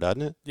them care,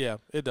 doesn't it? Yeah,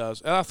 it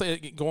does. And I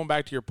think, going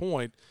back to your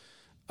point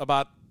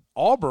about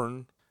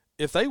Auburn,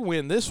 if they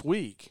win this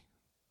week,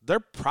 they're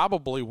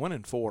probably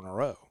winning 4 in a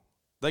row.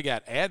 They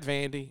got at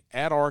Vandy,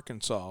 at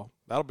Arkansas.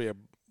 That'll be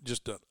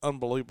just an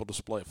unbelievable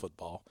display of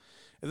football.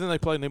 And then they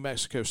play New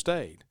Mexico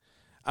State.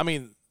 I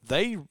mean,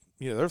 they're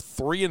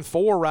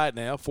 3-4 right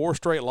now, 4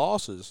 straight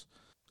losses.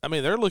 I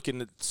mean, they're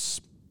looking at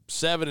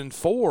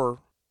 7-4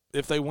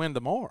 if they win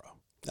tomorrow.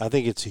 I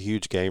think it's a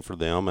huge game for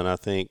them, and I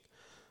think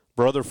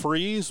Brother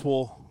Freeze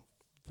will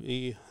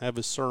have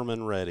his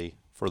sermon ready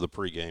for the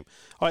pregame.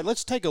 All right,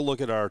 let's take a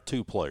look at our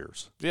 2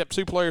 players. Yep,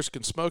 2 players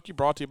can smoke you.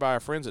 Brought to you by our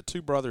friends at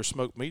Two Brothers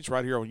Smoked Meats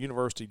right here on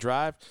University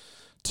Drive.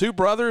 2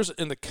 brothers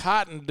in the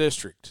Cotton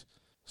District.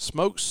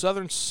 Smoked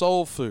Southern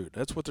soul food.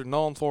 That's what they're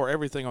known for.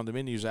 Everything on the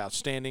menu is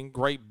outstanding.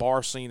 Great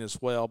bar scene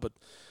as well. But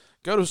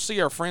go to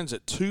see our friends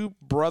at Two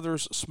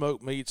Brothers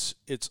Smoked Meats.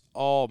 It's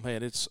all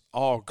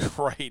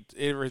great.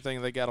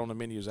 Everything they got on the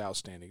menu is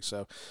outstanding.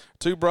 So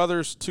 2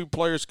 brothers, 2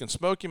 players can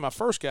smoke you. My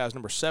first guy is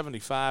number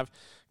 75,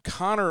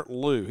 Connor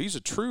Liu. He's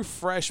a true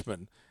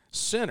freshman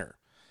center.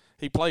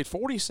 He played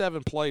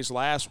 47 plays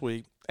last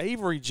week.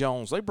 Avery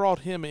Jones, they brought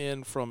him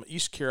in from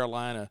East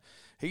Carolina.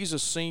 He's a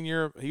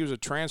senior. He was a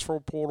transfer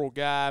portal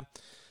guy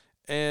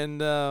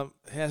and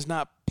has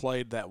not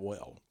played that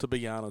well, to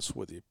be honest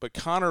with you. But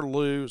Connor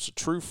Liu is a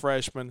true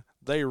freshman.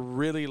 They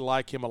really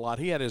like him a lot.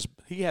 He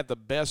had the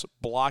best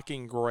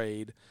blocking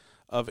grade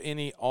of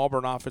any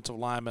Auburn offensive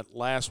lineman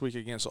last week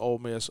against Ole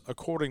Miss,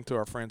 according to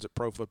our friends at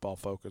Pro Football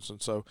Focus.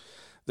 And so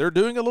they're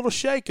doing a little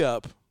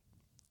shakeup,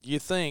 you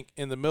think,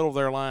 in the middle of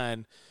their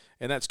line,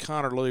 and that's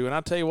Connor Liu. And I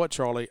tell you what,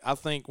 Charlie, I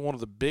think one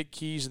of the big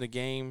keys in the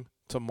game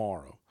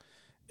tomorrow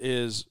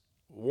is,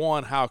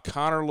 one, how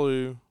Connor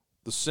Liu,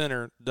 the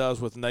center, does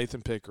with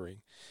Nathan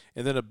Pickering.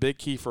 And then a big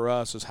key for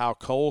us is how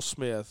Cole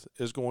Smith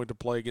is going to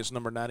play against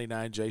number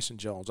 99, Jason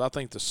Jones. I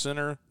think the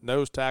center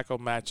nose tackle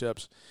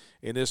matchups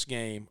in this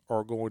game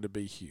are going to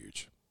be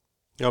huge.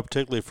 Yeah,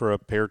 particularly for a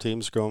pair of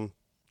teams going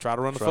try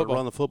to run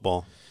the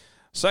football.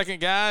 Second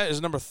guy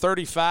is number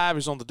 35.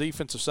 He's on the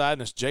defensive side,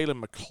 and it's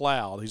Jalen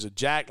McLeod. He's a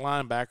jack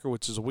linebacker,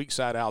 which is a weak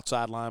side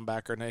outside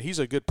linebacker. Now, he's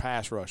a good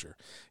pass rusher.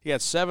 He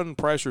had 7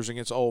 pressures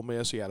against Ole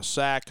Miss. He had a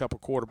sack, couple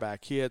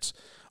quarterback hits,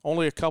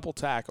 only a couple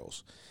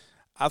tackles.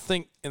 I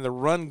think in the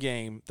run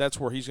game, that's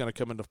where he's going to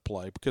come into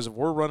play, because if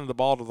we're running the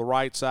ball to the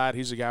right side,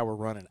 he's the guy we're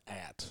running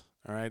at.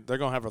 All right, they're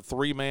going to have a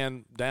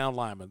 3-man down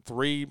lineman,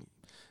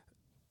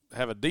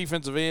 have a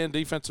defensive end,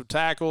 defensive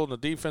tackle,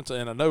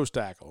 and a nose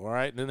tackle, all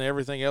right? And then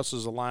everything else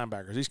is a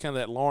linebacker. He's kind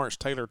of that Lawrence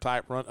Taylor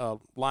type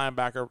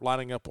linebacker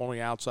lining up on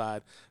the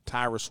outside,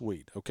 Tyrus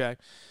Wheat, okay?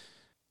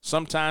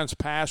 Sometimes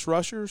pass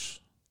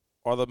rushers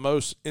are the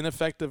most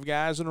ineffective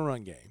guys in a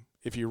run game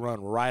if you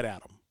run right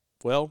at them.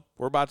 Well,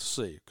 we're about to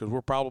see because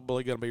we're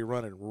probably going to be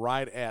running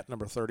right at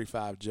number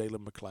 35,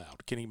 Jalen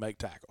McLeod. Can he make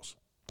tackles?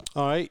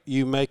 All right,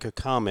 you make a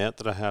comment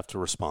that I have to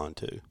respond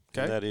to.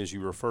 Okay. That is,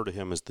 you refer to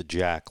him as the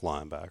jack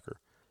linebacker.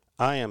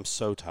 I am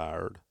so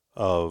tired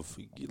of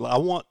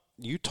 –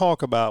 you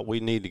talk about we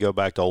need to go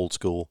back to old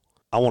school.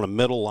 I want a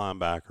middle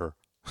linebacker.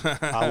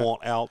 I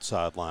want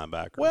outside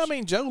linebackers. Well, I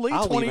mean, Joe Lee,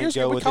 20 years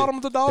ago, we called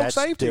him the dog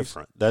safety.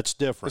 That's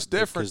different. It's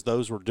different. Because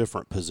those were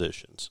different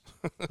positions.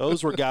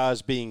 Those were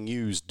guys being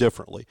used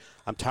differently.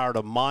 I'm tired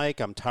of Mike.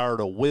 I'm tired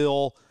of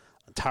Will.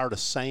 I'm tired of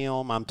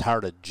Sam. I'm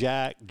tired of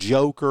Jack,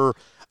 Joker.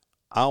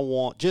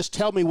 Just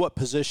tell me what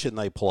position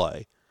they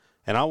play.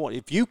 And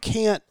if you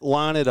can't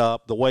line it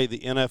up the way the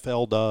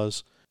NFL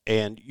does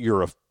and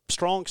you're a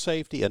strong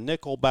safety, a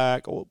nickel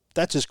back,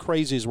 that's as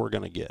crazy as we're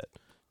going to get.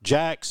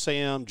 Jack,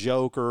 Sam,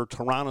 Joker,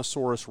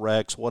 Tyrannosaurus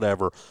Rex,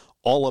 whatever,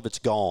 all of it's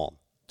gone.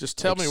 Just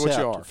tell me what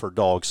you are. For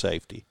dog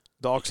safety.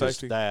 Dog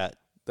safety? That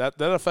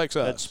affects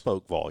us. That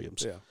spoke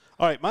volumes. Yeah.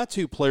 All right, my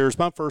two players,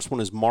 my first one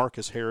is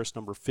Marcus Harris,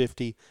 number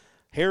 50.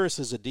 Harris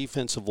is a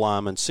defensive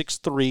lineman,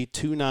 6'3",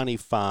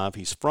 295.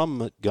 He's from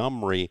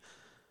Montgomery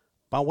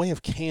by way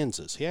of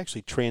Kansas. He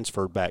actually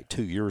transferred back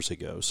 2 years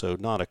ago, so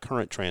not a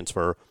current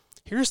transfer.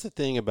 Here's the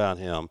thing about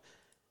him.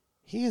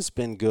 He has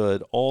been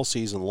good all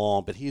season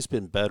long, but he's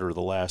been better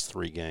the last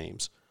 3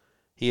 games.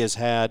 He has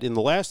had, in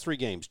the last 3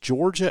 games,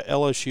 Georgia,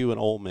 LSU, and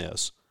Ole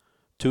Miss,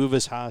 2 of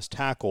his highest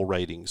tackle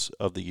ratings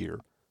of the year.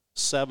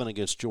 7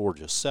 against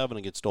Georgia, 7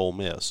 against Ole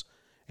Miss.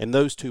 In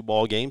those 2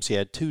 ball games, he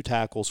had 2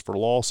 tackles for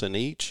loss in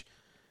each.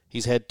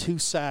 He's had 2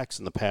 sacks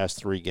in the past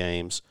 3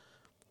 games.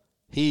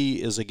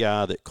 He is a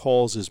guy that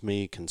causes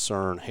me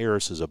concern.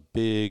 Harris is a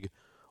big,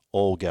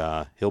 old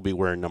guy. He'll be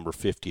wearing number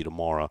 50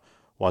 tomorrow.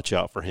 Watch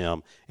out for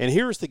him. And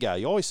here's the guy.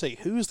 You always say,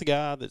 who's the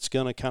guy that's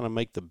going to kind of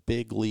make the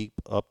big leap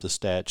up the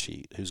stat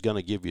sheet, who's going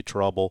to give you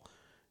trouble?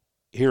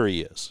 Here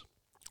he is,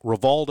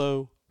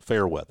 Rivaldo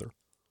Fairweather.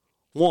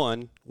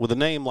 One, with a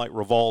name like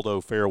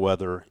Rivaldo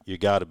Fairweather, you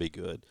got to be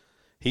good.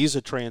 He's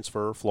a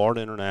transfer,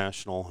 Florida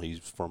International. He's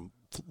from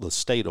the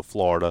state of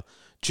Florida.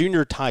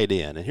 Junior tight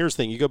end. And here's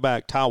the thing. You go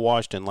back, Ty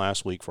Washington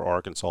last week for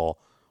Arkansas,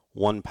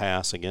 1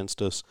 pass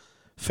against us.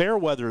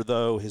 Fairweather,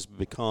 though, has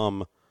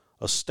become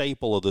a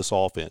staple of this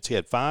offense. He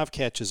had 5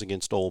 catches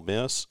against Ole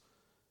Miss.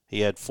 He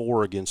had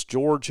 4 against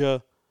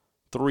Georgia,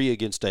 3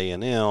 against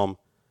A&M.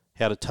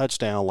 Had a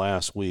touchdown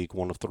last week,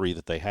 1 of 3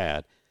 that they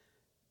had.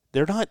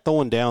 They're not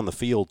throwing down the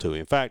field to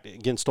him. In fact,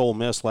 against Ole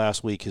Miss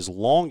last week, his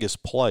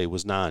longest play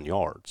was 9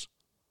 yards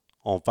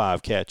on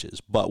 5 catches.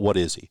 But what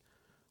is he?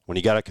 When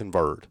you got to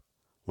convert,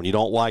 when you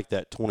don't like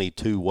that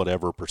 22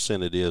 whatever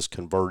percent it is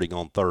converting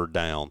on 3rd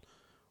down,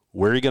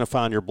 where are you going to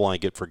find your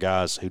blanket for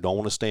guys who don't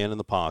want to stand in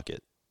the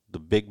pocket? The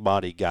big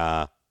body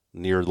guy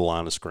near the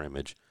line of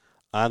scrimmage.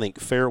 I think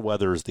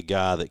Fairweather is the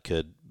guy that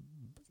could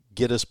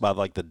get us by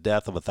like the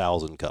death of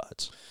 1,000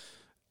 cuts.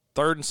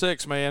 3rd and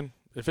 6, man.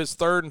 If it's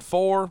 3rd and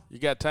 4, you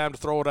got time to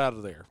throw it out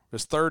of there. If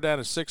it's 3rd down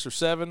and 6 or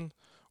 7,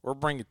 we're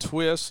bringing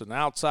twists and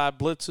outside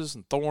blitzes,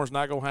 and Thorne's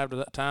not going to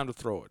have time to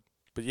throw it.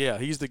 But, yeah,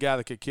 he's the guy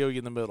that could kill you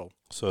in the middle.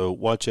 So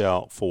watch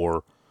out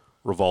for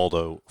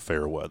Rivaldo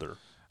Fairweather.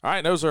 All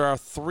right, those are our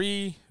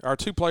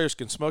 2 players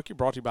can smoke you,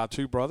 brought to you by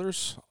 2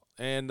 brothers.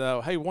 And,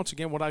 hey, once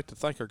again, we'd like to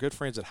thank our good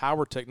friends at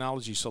Howard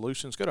Technology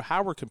Solutions. Go to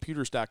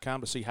howardcomputers.com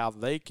to see how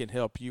they can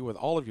help you with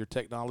all of your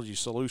technology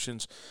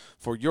solutions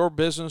for your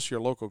business,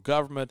 your local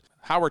government.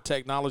 Howard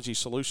Technology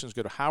Solutions,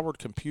 go to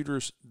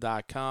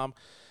howardcomputers.com.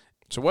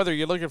 So whether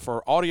you're looking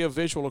for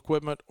audio-visual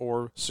equipment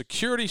or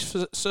security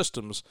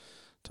systems,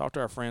 talk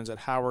to our friends at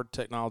Howard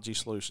Technology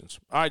Solutions.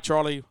 All right,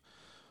 Charlie,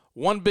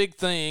 one big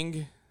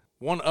thing,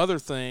 one other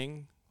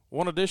thing,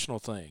 one additional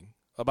thing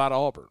about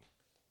Auburn.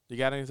 You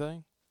got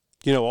anything?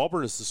 You know,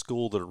 Auburn is the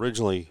school that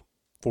originally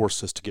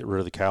forced us to get rid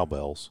of the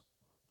cowbells.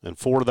 And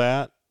for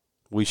that,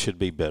 we should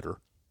be bitter.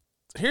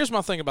 Here's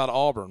my thing about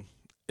Auburn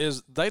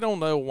is they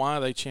don't know why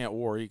they chant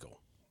War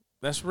Eagle.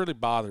 That's really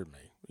bothered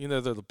me. You know,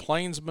 they're the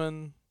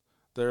Plainsmen,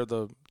 they're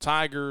the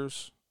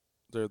Tigers,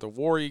 they're the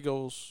War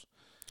Eagles.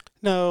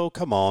 No,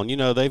 come on. You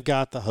know, they've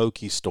got the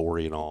Hokie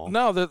story and all.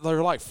 No,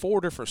 they're like 4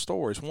 different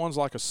stories. One's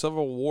like a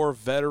Civil War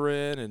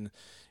veteran and,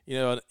 you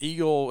know, an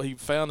eagle. He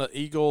found an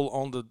eagle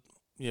on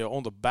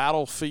the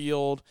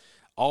battlefield.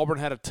 Auburn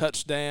had a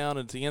touchdown.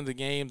 At the end of the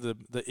game,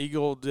 the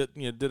eagle did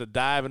a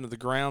dive into the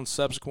ground,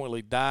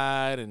 subsequently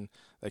died, and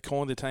they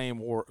coined the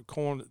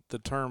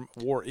term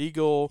War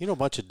Eagle. You know, a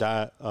bunch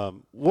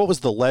of what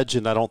was the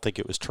legend? I don't think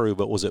it was true,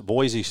 but was it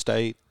Boise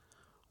State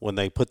when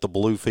they put the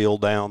blue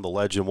field down? The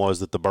legend was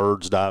that the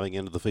birds diving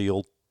into the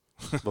field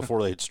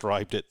before they had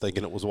striped it,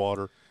 thinking it was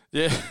water.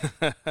 Yeah,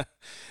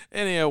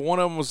 and one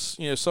of them was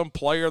some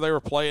player they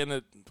were playing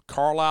at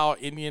Carlisle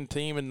Indian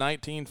team in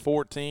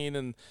 1914,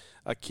 and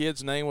a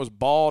kid's name was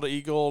Bald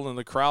Eagle, and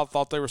the crowd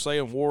thought they were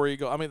saying War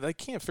Eagle. I mean, they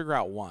can't figure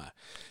out why.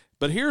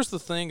 But here's the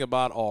thing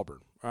about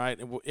Auburn, all right?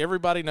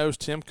 Everybody knows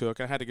Tim Cook.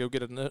 I had to go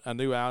get a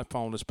new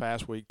iPhone this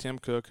past week. Tim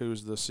Cook,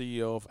 who's the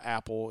CEO of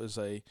Apple, is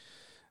a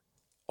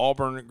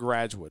Auburn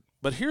graduate.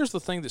 But here's the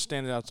thing that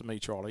stands out to me,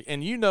 Charlie,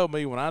 and you know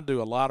me when I do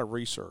a lot of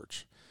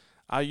research.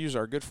 I use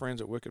our good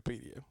friends at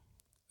Wikipedia.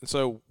 And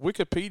so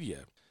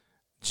Wikipedia,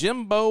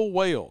 Jimmy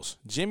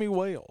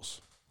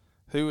Wales,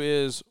 who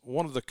is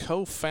one of the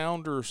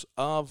co-founders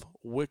of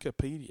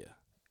Wikipedia,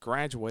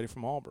 graduated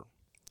from Auburn.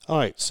 All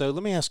right, so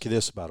let me ask you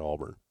this about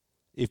Auburn.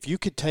 If you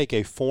could take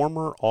a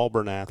former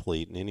Auburn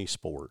athlete in any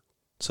sport,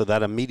 so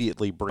that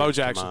immediately brings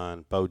to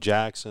mind Bo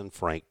Jackson,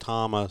 Frank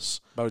Thomas,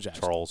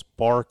 Charles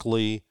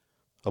Barkley,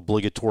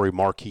 obligatory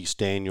Marquise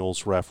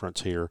Daniels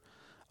reference here.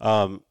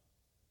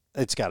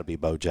 It's got to be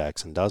Bo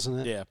Jackson, doesn't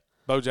it? Yeah,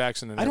 Bo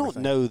Jackson and everything. I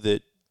don't know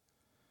that,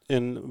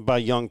 and by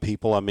young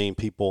people, I mean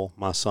people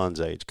my son's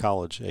age,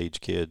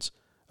 college-age kids,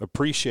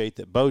 appreciate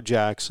that Bo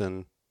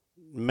Jackson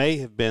may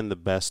have been the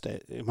best.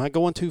 Am I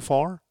going too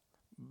far?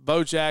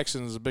 Bo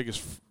Jackson is the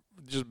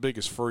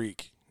biggest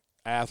freak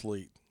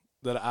athlete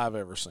that I've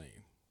ever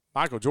seen.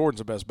 Michael Jordan's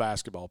the best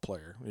basketball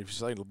player. If you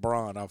say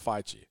LeBron, I'll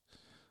fight you.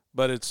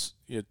 But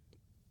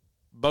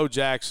Bo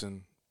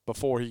Jackson,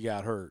 before he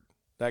got hurt,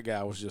 that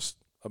guy was just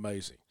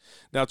amazing.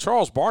 Now,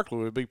 Charles Barkley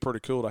would be pretty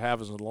cool to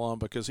have as an alum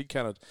because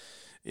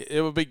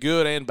it would be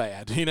good and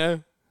bad, you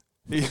know?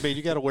 I mean,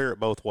 you got to wear it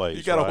both ways.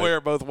 You got to wear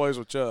it both ways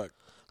with Chuck.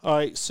 All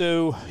right,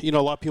 so, a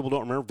lot of people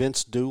don't remember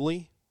Vince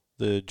Dooley,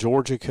 the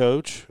Georgia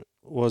coach,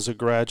 was a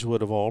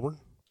graduate of Auburn.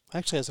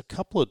 Actually has a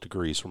couple of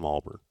degrees from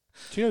Auburn.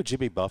 Do you know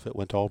Jimmy Buffett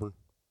went to Auburn?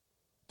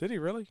 Did he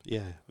really?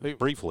 Yeah,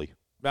 briefly.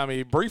 I mean,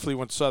 he briefly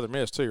went to Southern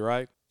Miss too,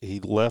 right? He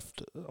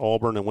left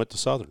Auburn and went to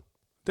Southern.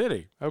 Did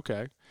he?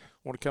 Okay.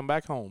 Want to come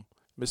back home.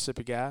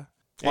 Mississippi guy.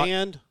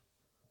 And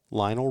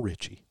Lionel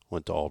Richie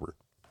went to Auburn.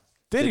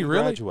 Did he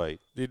really?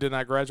 Graduate. He did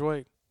not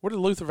graduate. Where did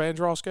Luther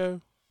Vandross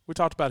go? We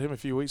talked about him a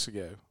few weeks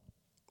ago.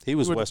 He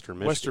was Western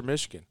Michigan. Western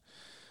Michigan.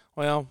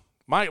 Well,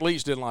 Mike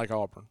Leach didn't like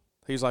Auburn.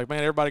 He's like, man,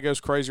 everybody goes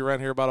crazy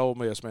around here about Ole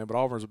Miss, man, but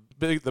Auburn's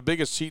the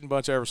biggest cheating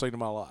bunch I've ever seen in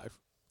my life.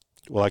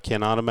 Well, I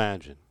cannot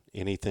imagine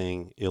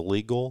anything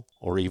illegal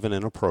or even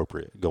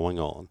inappropriate going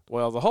on.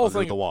 Well, the whole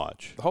thing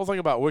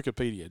about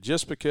Wikipedia,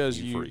 just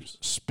because you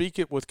speak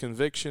it with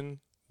conviction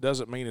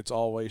doesn't mean it's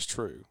always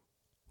true.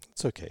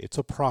 It's okay. It's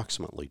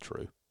approximately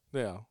true.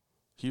 Yeah.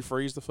 Hugh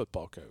Freeze, the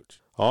football coach.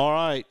 All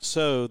right,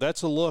 so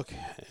that's a look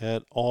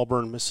at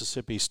Auburn,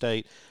 Mississippi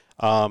State.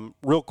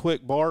 Real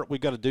quick, Bart, we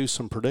got to do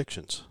some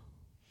predictions.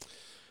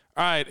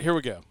 All right, here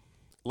we go.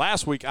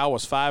 Last week I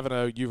was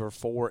 5-0. You were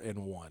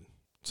 4-1.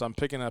 So I'm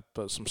picking up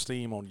some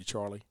steam on you,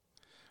 Charlie.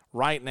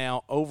 Right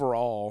now,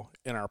 overall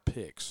in our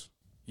picks,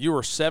 you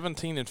were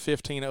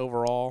 17-15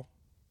 overall.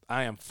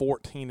 I am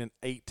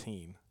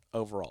 14-18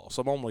 overall.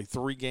 So I'm only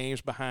 3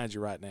 games behind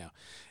you right now.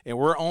 And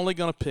we're only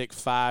going to pick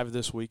 5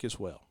 this week as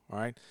well. All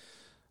right.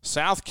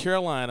 South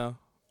Carolina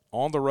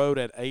on the road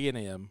at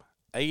A&M.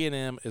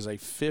 A&M is a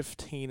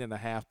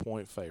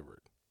 15.5-point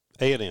favorite.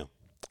 A&M.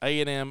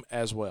 A&M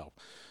as well.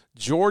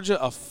 Georgia,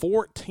 a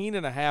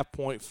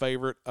 14.5-point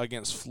favorite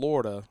against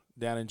Florida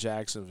down in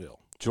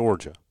Jacksonville.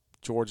 Georgia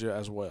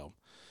as well.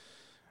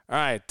 All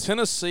right,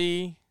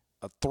 Tennessee,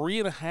 a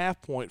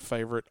 3.5-point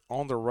favorite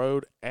on the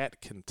road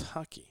at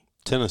Kentucky.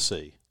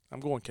 Tennessee. I'm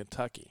going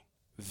Kentucky.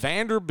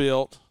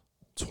 Vanderbilt,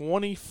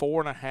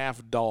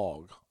 24.5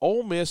 dog.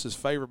 Ole Miss is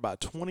favored by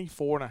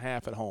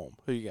 24.5 at home.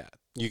 Who you got?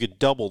 You could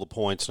double the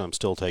points, and I'm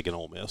still taking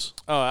Ole Miss.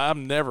 Oh,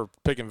 I'm never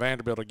picking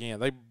Vanderbilt again.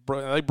 They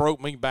broke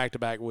me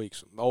back-to-back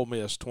weeks. Ole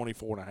Miss,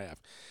 24.5.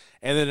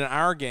 And then in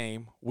our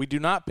game, we do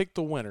not pick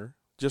the winner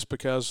just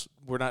because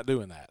we're not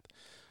doing that.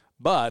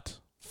 But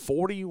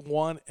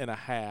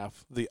 41.5,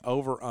 the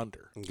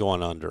over-under. I'm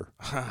going under.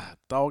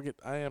 Dog it,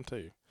 I am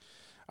too.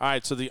 All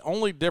right, so the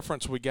only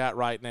difference we got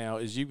right now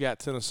is you got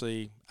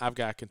Tennessee, I've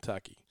got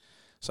Kentucky.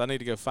 So I need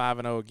to go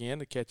 5-0 again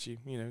to catch you,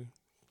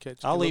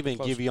 I'll even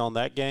give you on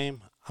that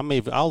game.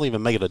 I'll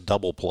even make it a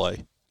double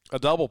play. A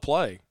double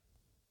play?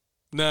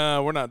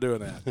 No, we're not doing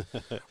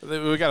that.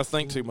 We got to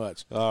think too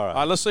much. All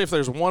right. Let's see if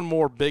there's one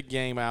more big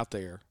game out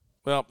there.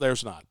 Well,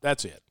 there's not.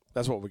 That's it.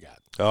 That's what we got.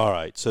 All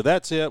right. So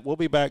that's it. We'll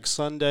be back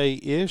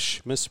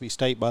Sunday-ish. Mississippi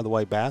State, by the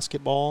way,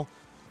 basketball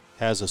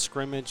has a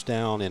scrimmage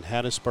down in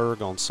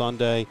Hattiesburg on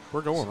Sunday.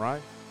 We're going,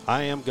 right?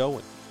 I am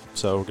going.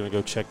 So we're going to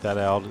go check that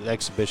out. An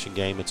exhibition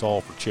game. It's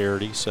all for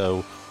charity. So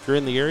if you're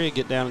in the area,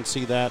 get down and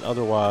see that.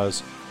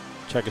 Otherwise,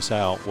 check us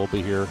out. We'll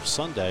be here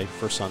Sunday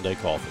for Sunday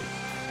Coffee.